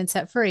Forgiven and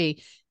Set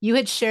Free. You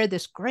had shared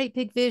this great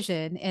big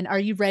vision. And are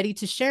you ready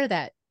to share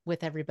that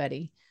with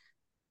everybody?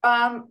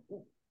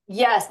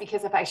 Yes,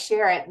 because if I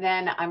share it,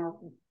 then I'm,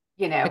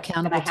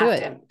 accountable to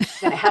it.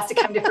 Then it has to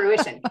come to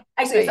fruition.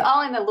 Actually, Right. It's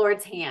all in the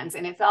Lord's hands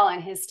and it's all in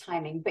his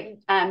timing. But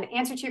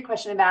answer to your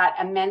question about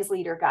a men's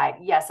leader guide.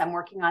 Yes, I'm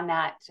working on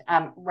that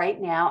right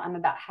now. I'm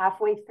about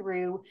halfway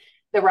through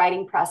the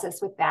writing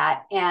process with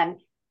that. And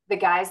the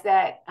guys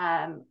that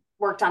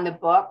worked on the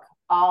book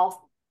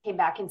all came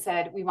back and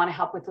said, we want to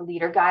help with the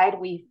leader guide.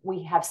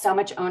 We have so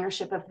much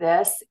ownership of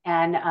this.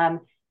 And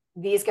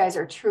these guys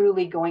are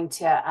truly going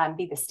to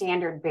be the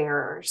standard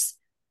bearers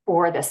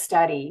for the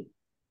study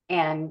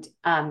and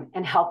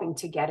helping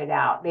to get it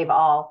out. They've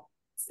all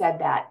said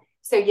that.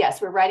 So yes,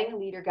 we're writing a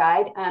leader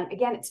guide.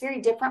 Again, it's very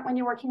different when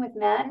you're working with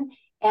men,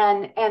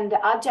 and the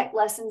object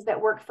lessons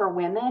that work for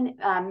women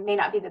may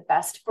not be the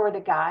best for the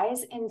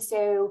guys. And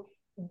so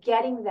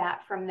getting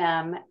that from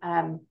them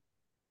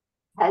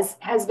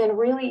has been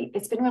really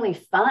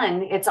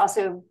fun. It's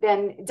also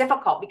been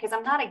difficult because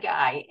I'm not a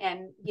guy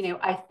and,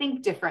 I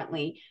think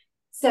differently.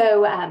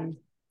 So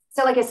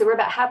like I said, we're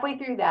about halfway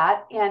through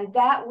that, and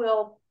that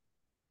will,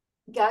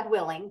 God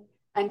willing,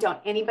 and don't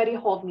anybody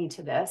hold me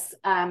to this,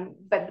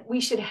 but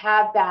we should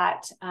have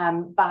that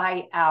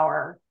by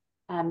our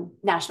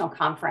national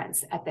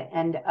conference at the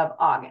end of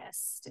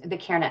August, the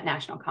Carenet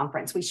National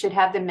Conference. We should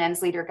have the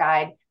men's leader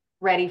guide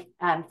ready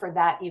for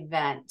that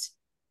event.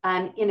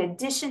 In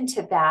addition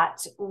to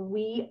that,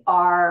 we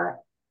are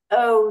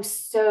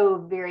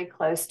so very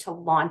close to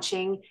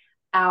launching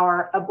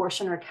our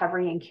abortion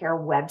recovery and care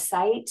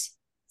website.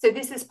 So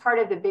this is part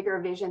of the bigger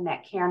vision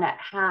that Carenet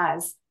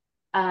has.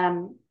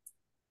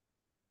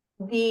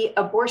 The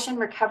abortion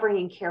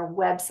recovery and care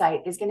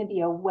website is going to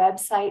be a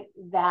website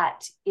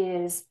that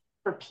is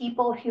for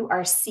people who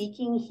are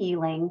seeking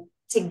healing,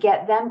 to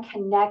get them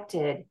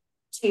connected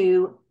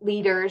to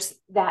leaders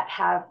that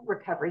have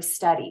recovery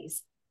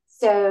studies.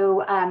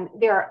 So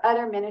there are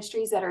other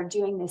ministries that are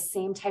doing the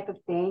same type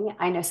of thing.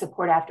 I know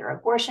Support After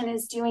Abortion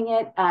is doing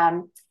it.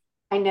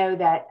 I know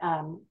that,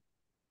 and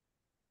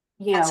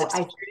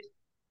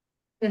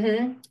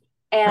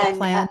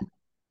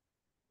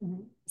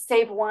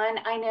Save One,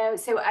 I know.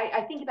 So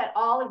I think about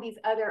all of these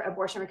other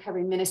abortion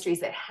recovery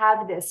ministries that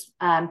have this.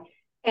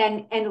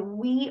 And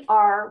we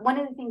are, one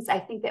of the things I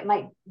think that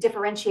might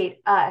differentiate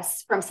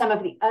us from some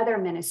of the other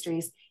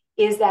ministries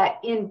is that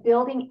in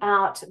building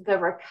out the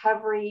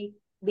recovery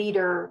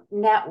leader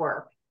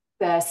network,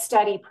 the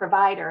study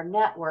provider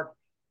network,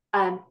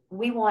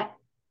 we want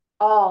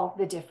all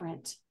the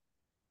different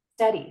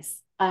studies.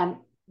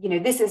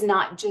 This is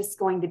not just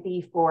going to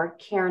be for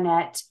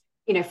Carenet,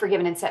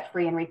 Forgiven and Set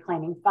Free and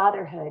Reclaiming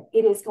Fatherhood.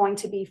 It is going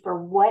to be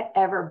for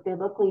whatever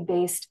biblically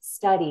based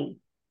study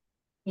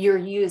you're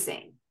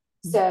using.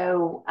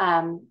 So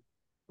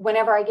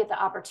whenever I get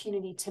the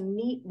opportunity to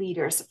meet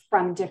leaders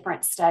from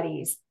different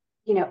studies,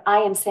 I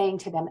am saying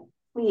to them,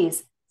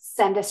 please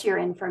send us your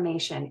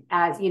information,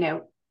 as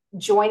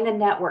join the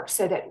network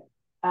so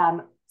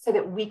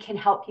that we can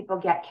help people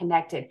get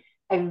connected.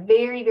 I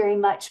very, very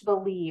much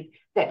believe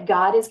that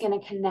God is going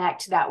to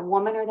connect that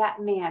woman or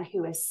that man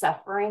who is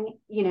suffering,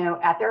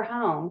 at their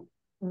home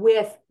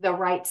with the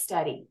right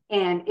study.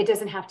 And it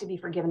doesn't have to be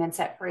Forgiven and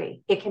Set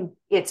Free.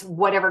 It's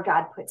whatever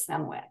God puts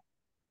them with.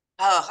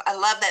 Oh, I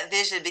love that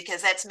vision,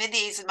 because that's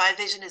Mindy's and my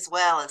vision as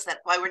well. Is that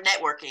why we're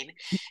networking?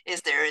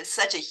 Is there is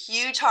such a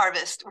huge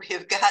harvest we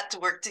have got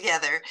to work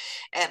together,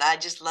 and I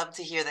just love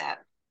to hear that.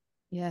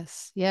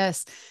 Yes,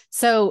 yes.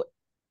 So,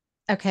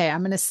 okay,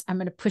 I'm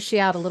gonna push you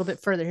out a little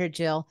bit further here,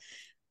 Jill.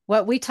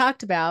 What we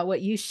talked about,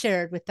 what you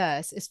shared with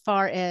us, as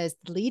far as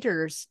the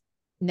leaders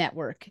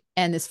network,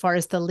 and as far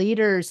as the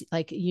leaders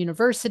like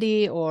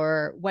university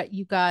or what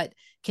you got,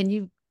 can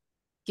you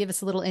give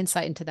us a little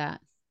insight into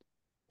that?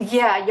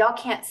 Yeah, y'all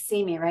can't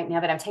see me right now,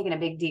 but I'm taking a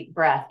big deep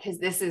breath because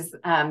this is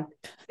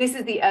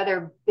the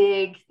other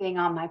big thing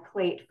on my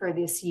plate for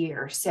this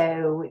year.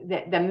 So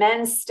the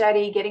men's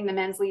study, getting the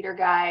men's leader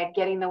guide,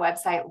 getting the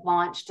website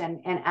launched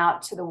and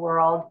out to the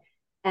world.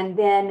 And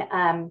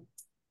then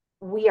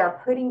we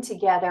are putting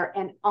together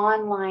an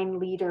online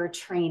leader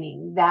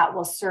training that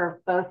will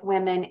serve both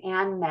women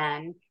and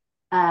men,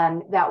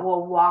 that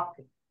will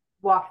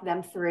walk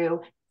them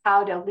through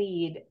how to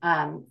lead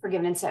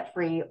Forgiven and Set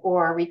Free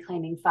or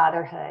Reclaiming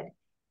Fatherhood.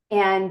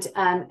 And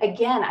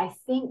again, I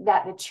think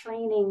that the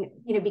training,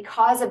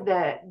 because of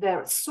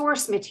the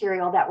source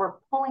material that we're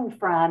pulling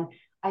from,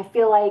 I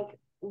feel like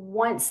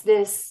once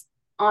this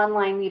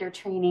online leader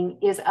training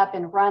is up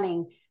and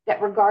running,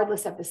 that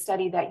regardless of the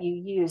study that you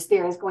use,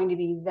 there is going to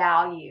be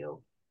value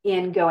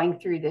in going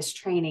through this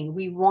training.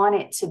 We want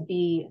it to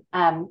be,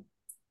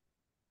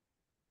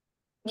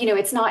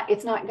 it's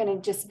not going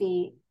to just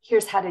be,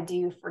 here's how to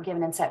do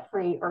Forgiven and Set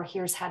Free, or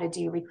here's how to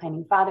do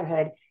Reclaiming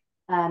Fatherhood.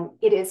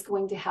 It is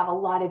going to have a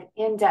lot of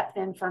in-depth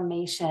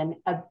information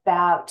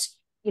about,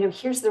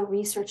 here's the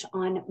research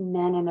on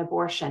men and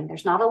abortion.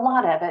 There's not a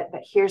lot of it,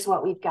 but here's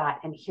what we've got,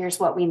 and here's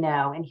what we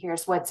know, and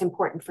here's what's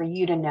important for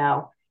you to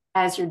know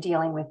as you're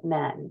dealing with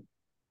men.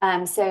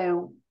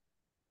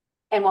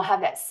 And we'll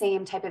have that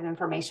same type of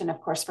information,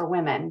 of course, for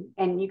women.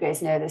 And you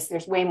guys know this,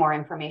 there's way more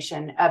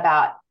information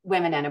about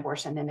women and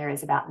abortion than there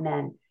is about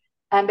men.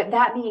 But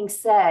that being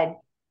said,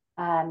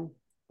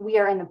 we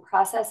are in the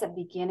process of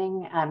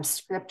beginning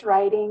script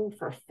writing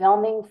for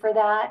filming for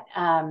that.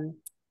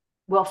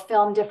 We'll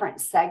film different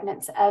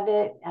segments of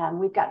it.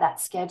 We've got that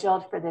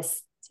scheduled for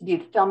this to be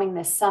filming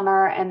this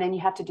summer. And then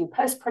you have to do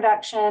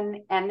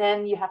post-production, and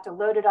then you have to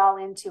load it all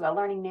into a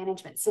learning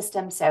management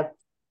system. So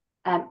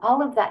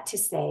all of that to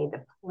say,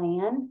 the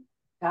plan,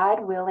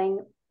 God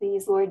willing,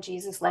 please, Lord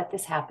Jesus, let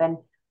this happen,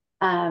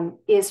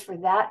 is for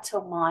that to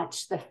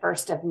launch the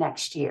first of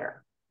next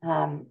year.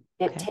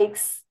 It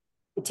takes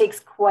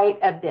quite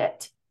a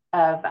bit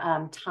of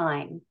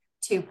time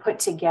to put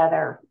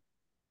together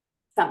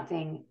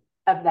something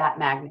of that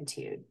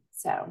magnitude.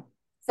 So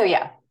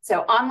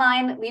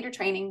online leader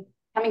training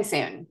coming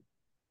soon.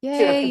 Yay,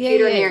 to a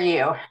computer near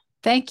you.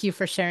 Thank you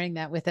for sharing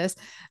that with us.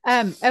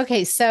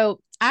 Okay, so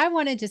I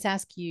want to just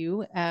ask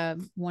you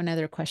one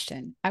other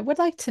question. I would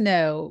like to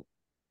know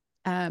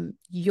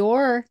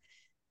your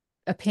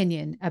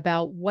opinion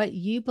about what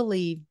you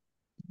believe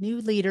new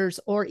leaders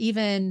or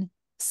even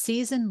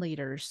seasoned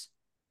leaders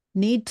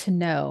need to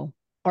know,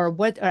 or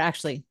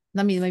actually,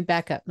 let me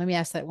back up. Let me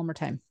ask that one more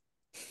time.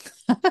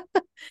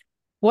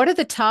 What are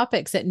the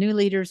topics that new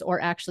leaders or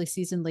actually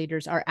seasoned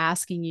leaders are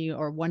asking you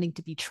or wanting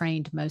to be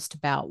trained most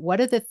about? What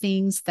are the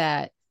things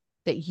that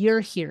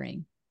you're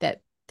hearing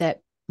that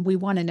we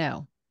want to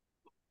know?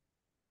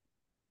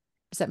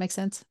 Does that make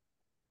sense?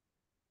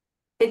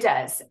 It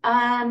does.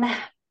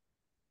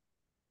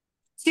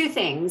 Two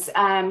things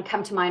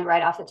come to mind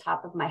right off the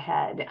top of my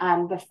head.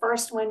 The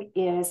first one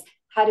is,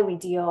 how do we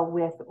deal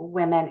with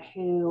women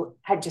who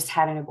had just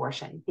had an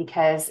abortion?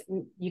 Because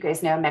you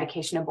guys know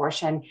medication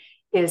abortion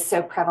is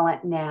so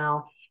prevalent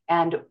now,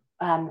 and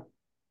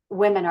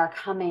women are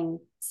coming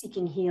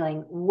seeking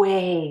healing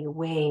way,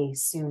 way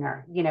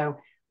sooner.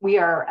 We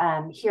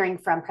are hearing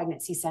from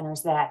pregnancy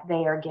centers that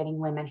they are getting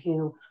women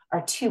who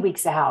are 2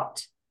 weeks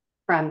out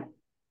from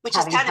which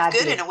is kind of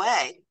good in a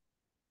way.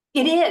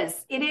 It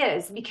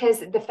is, because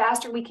the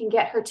faster we can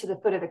get her to the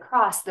foot of the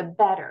cross, the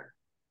better.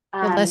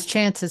 The less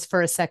chances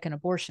for a second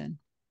abortion.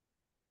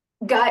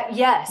 God,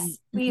 yes,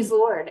 please,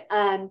 Lord.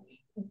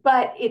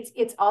 But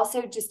it's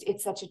also just,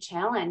 it's such a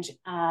challenge,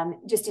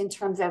 just in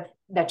terms of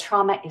the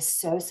trauma is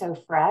so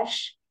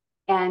fresh.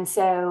 And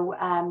so,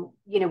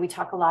 we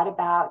talk a lot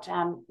about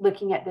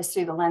looking at this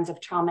through the lens of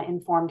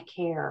trauma-informed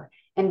care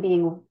and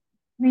being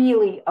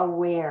really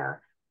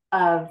aware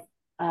of,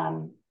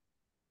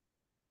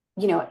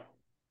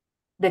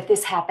 that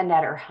this happened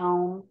at her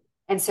home.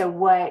 And so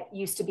what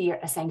used to be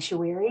a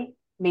sanctuary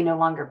may no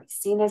longer be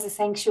seen as a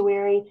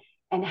sanctuary.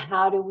 And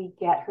how do we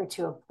get her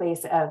to a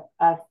place of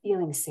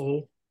feeling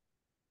safe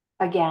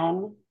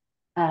again?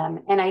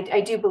 And I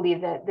do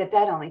believe that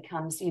only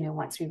comes,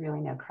 once we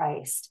really know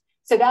Christ.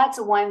 So that's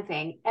one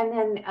thing. And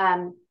then,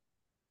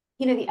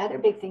 the other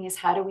big thing is,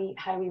 how do we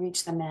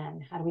reach the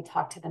men? How do we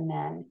talk to the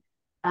men?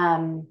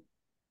 And,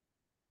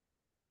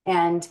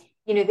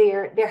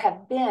 there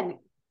have been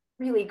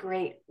really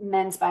great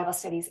men's Bible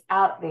studies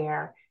out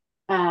there.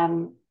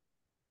 Carenet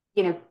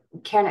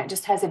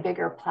just has a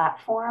bigger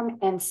platform.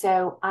 And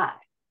so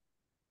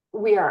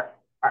we are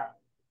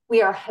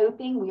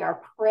hoping, we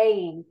are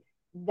praying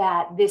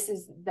that this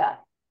is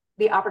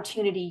the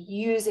opportunity,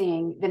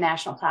 using the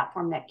national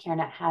platform that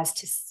Carenet has,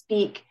 to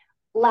speak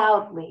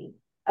loudly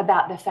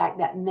about the fact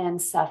that men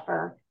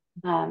suffer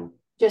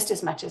just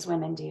as much as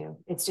women do.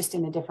 It's just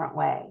in a different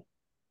way.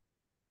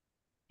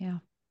 Yeah.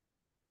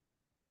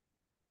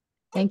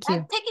 Thank you.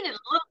 I'm taking it a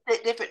little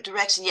bit different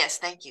direction. Yes,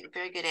 thank you.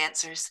 Very good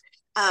answers.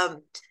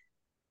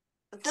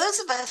 Those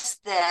of us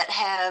that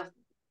have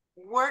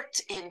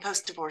worked in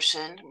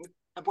post-abortion,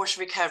 abortion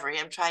recovery,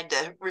 I'm trying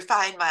to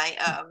refine my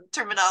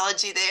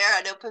terminology there.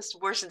 I know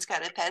post-abortion is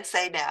kind of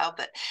passe now,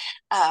 but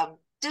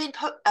doing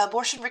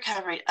abortion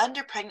recovery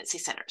under pregnancy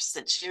centers,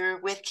 since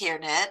you're with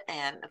Carenet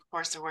and of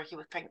course are working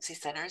with pregnancy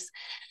centers.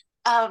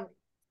 I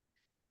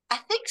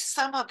think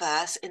some of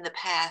us in the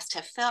past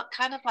have felt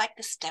kind of like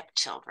the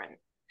stepchildren.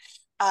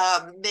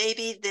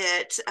 Maybe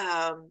that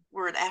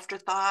we're an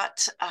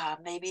afterthought,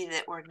 maybe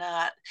that we're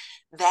not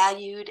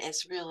valued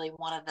as really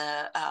one of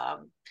the,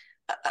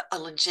 a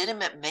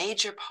legitimate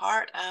major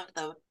part of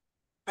the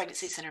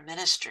pregnancy center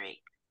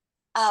ministry.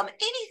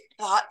 Any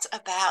thoughts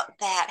about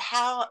that?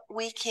 How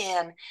we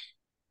can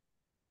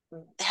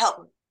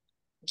help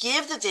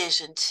give the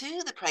vision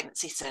to the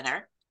pregnancy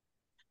center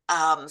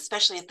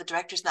especially if the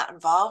director's not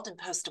involved in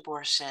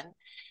post-abortion,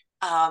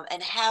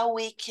 and how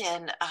we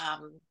can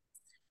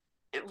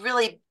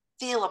really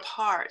feel a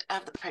part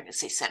of the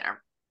pregnancy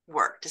center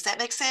work. Does that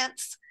make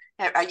sense?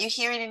 Are you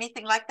hearing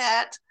anything like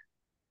that?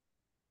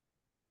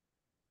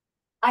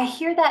 I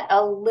hear that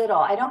a little.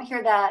 I don't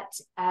hear that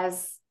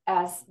as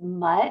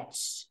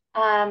much.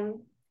 I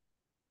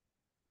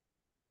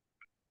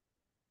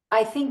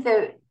think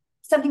that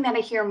something that I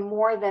hear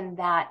more than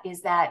that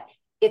is that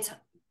it's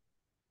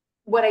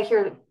what I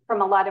hear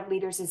from a lot of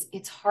leaders is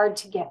it's hard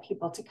to get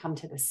people to come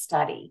to the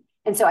study.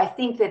 And so I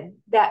think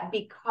that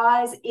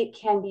because it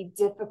can be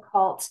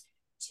difficult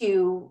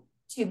to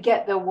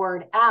get the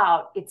word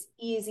out, it's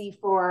easy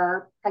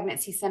for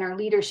pregnancy center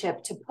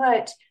leadership to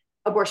put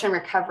abortion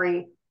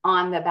recovery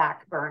on the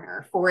back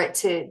burner, for it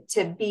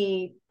to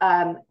be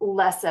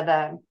less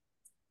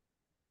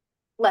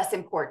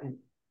important.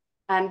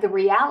 The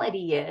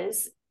reality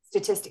is,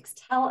 statistics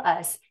tell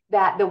us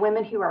that the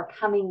women who are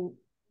coming,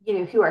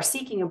 who are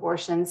seeking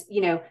abortions,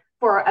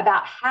 for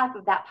about half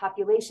of that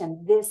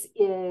population, this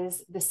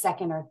is the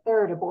second or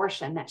third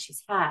abortion that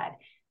she's had.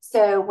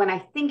 So when I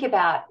think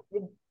about,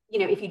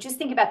 if you just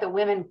think about the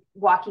women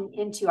walking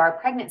into our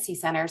pregnancy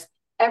centers,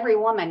 every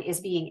woman is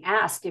being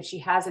asked if she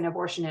has an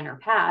abortion in her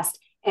past.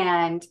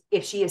 And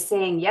if she is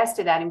saying yes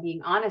to that and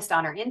being honest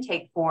on her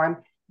intake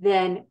form,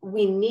 then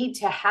we need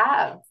to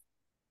have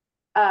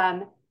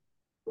that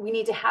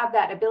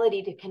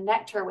ability to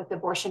connect her with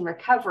abortion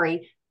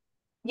recovery,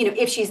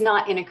 if she's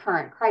not in a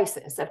current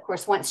crisis. Of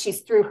course, once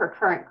she's through her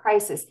current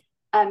crisis,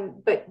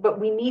 but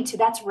we need to,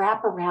 that's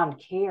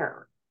wraparound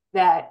care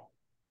that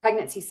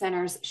pregnancy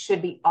centers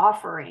should be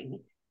offering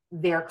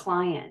their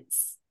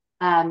clients.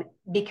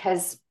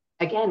 Because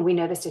again, we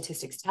know the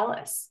statistics tell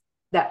us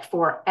that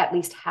for at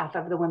least half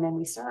of the women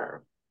we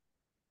serve,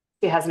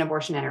 she has an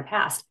abortion in her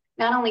past.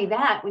 Not only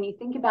that, when you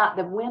think about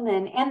the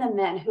women and the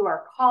men who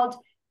are called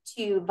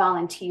to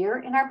volunteer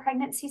in our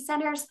pregnancy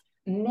centers,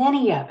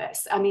 many of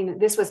us,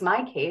 this was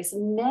my case,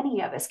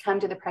 many of us come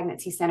to the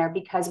pregnancy center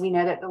because we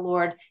know that the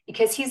Lord,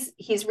 because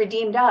he's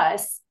redeemed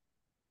us,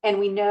 and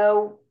we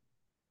know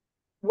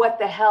what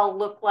the hell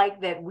looked like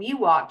that we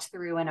walked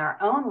through in our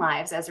own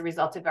lives as a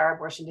result of our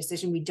abortion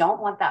decision. We don't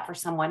want that for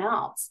someone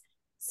else.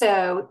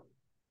 So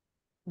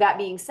that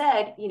being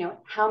said,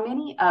 how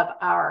many of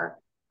our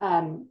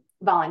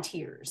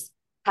volunteers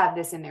have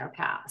this in their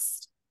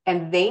past,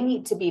 and they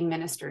need to be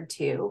ministered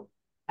to?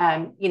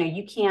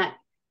 You can't,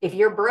 if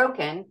you're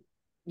broken,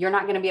 you're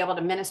not going to be able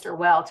to minister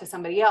well to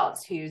somebody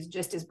else who's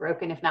just as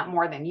broken, if not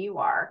more than you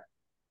are.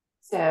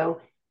 So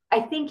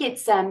I think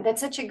it's that's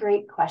such a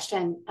great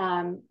question,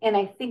 and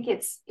I think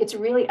it's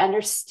really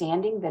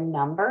understanding the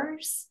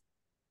numbers,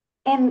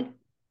 and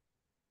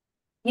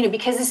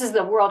because this is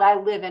the world I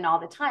live in all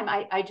the time,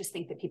 I just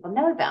think that people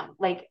know them.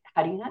 Like,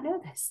 how do you not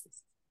know this?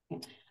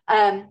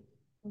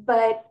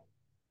 But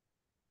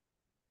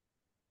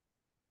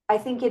I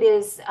think it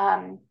is,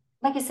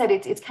 like I said,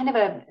 it's kind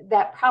of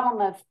that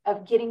problem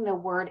of getting the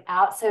word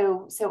out.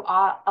 So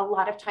a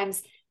lot of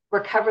times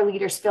recovery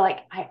leaders feel like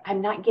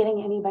I'm not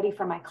getting anybody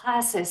for my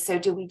classes. So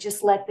do we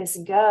just let this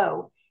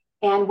go?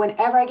 And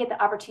whenever I get the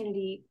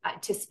opportunity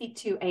to speak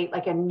to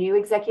a new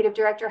executive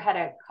director, had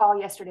a call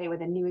yesterday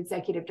with a new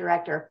executive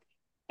director.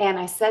 And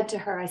I said to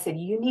her,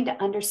 you need to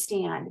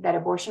understand that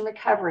abortion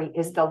recovery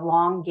is the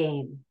long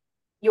game.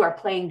 You are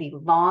playing the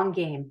long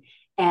game.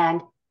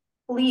 And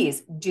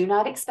please do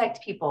not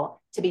expect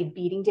people to be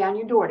beating down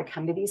your door to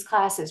come to these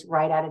classes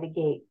right out of the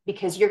gate,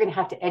 because you're going to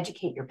have to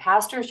educate your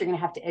pastors. You're going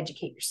to have to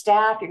educate your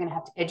staff. You're going to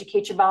have to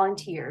educate your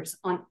volunteers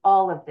on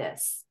all of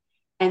this.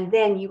 And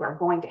then you are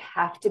going to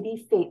have to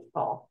be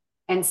faithful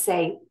and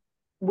say,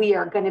 we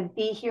are going to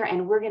be here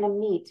and we're going to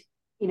meet,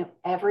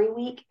 every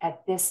week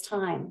at this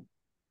time.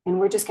 And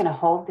we're just going to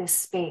hold this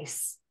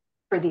space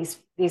for these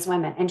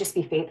women and just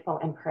be faithful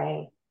and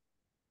pray.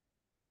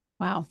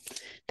 Wow.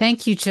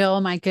 Thank you,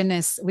 Jill. My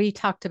goodness. We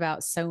talked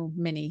about so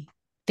many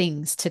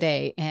things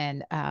today.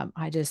 And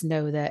I just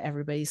know that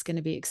everybody's going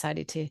to be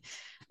excited to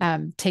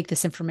take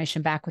this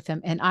information back with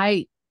them. And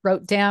I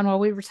wrote down while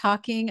we were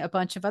talking a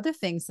bunch of other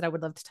things that I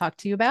would love to talk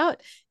to you about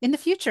in the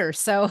future.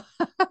 So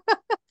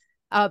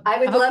I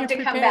would love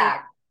to come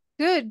back.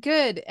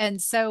 Good.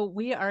 And so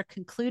we are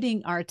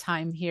concluding our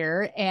time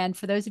here. And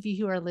for those of you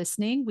who are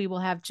listening, we will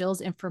have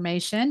Jill's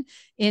information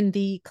in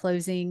the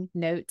closing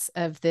notes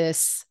of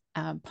this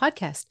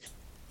podcast.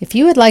 If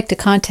you would like to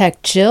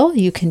contact Jill,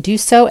 you can do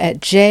so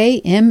at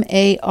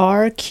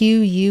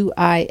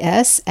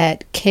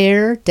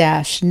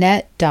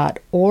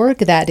jmarquis@care-net.org.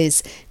 That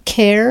is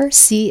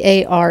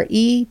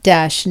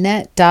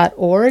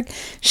care-net.org.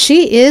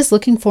 She is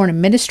looking for an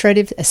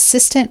administrative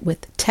assistant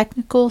with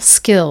technical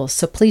skills.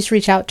 So please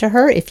reach out to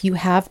her if you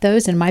have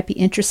those and might be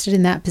interested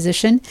in that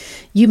position.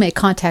 You may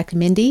contact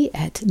Mindy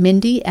at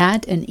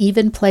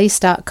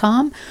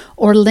mindy@anevenplace.com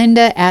or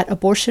Linda at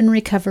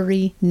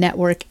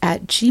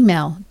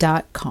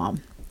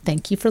abortionrecoverynetwork@gmail.com.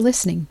 Thank you for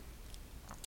listening.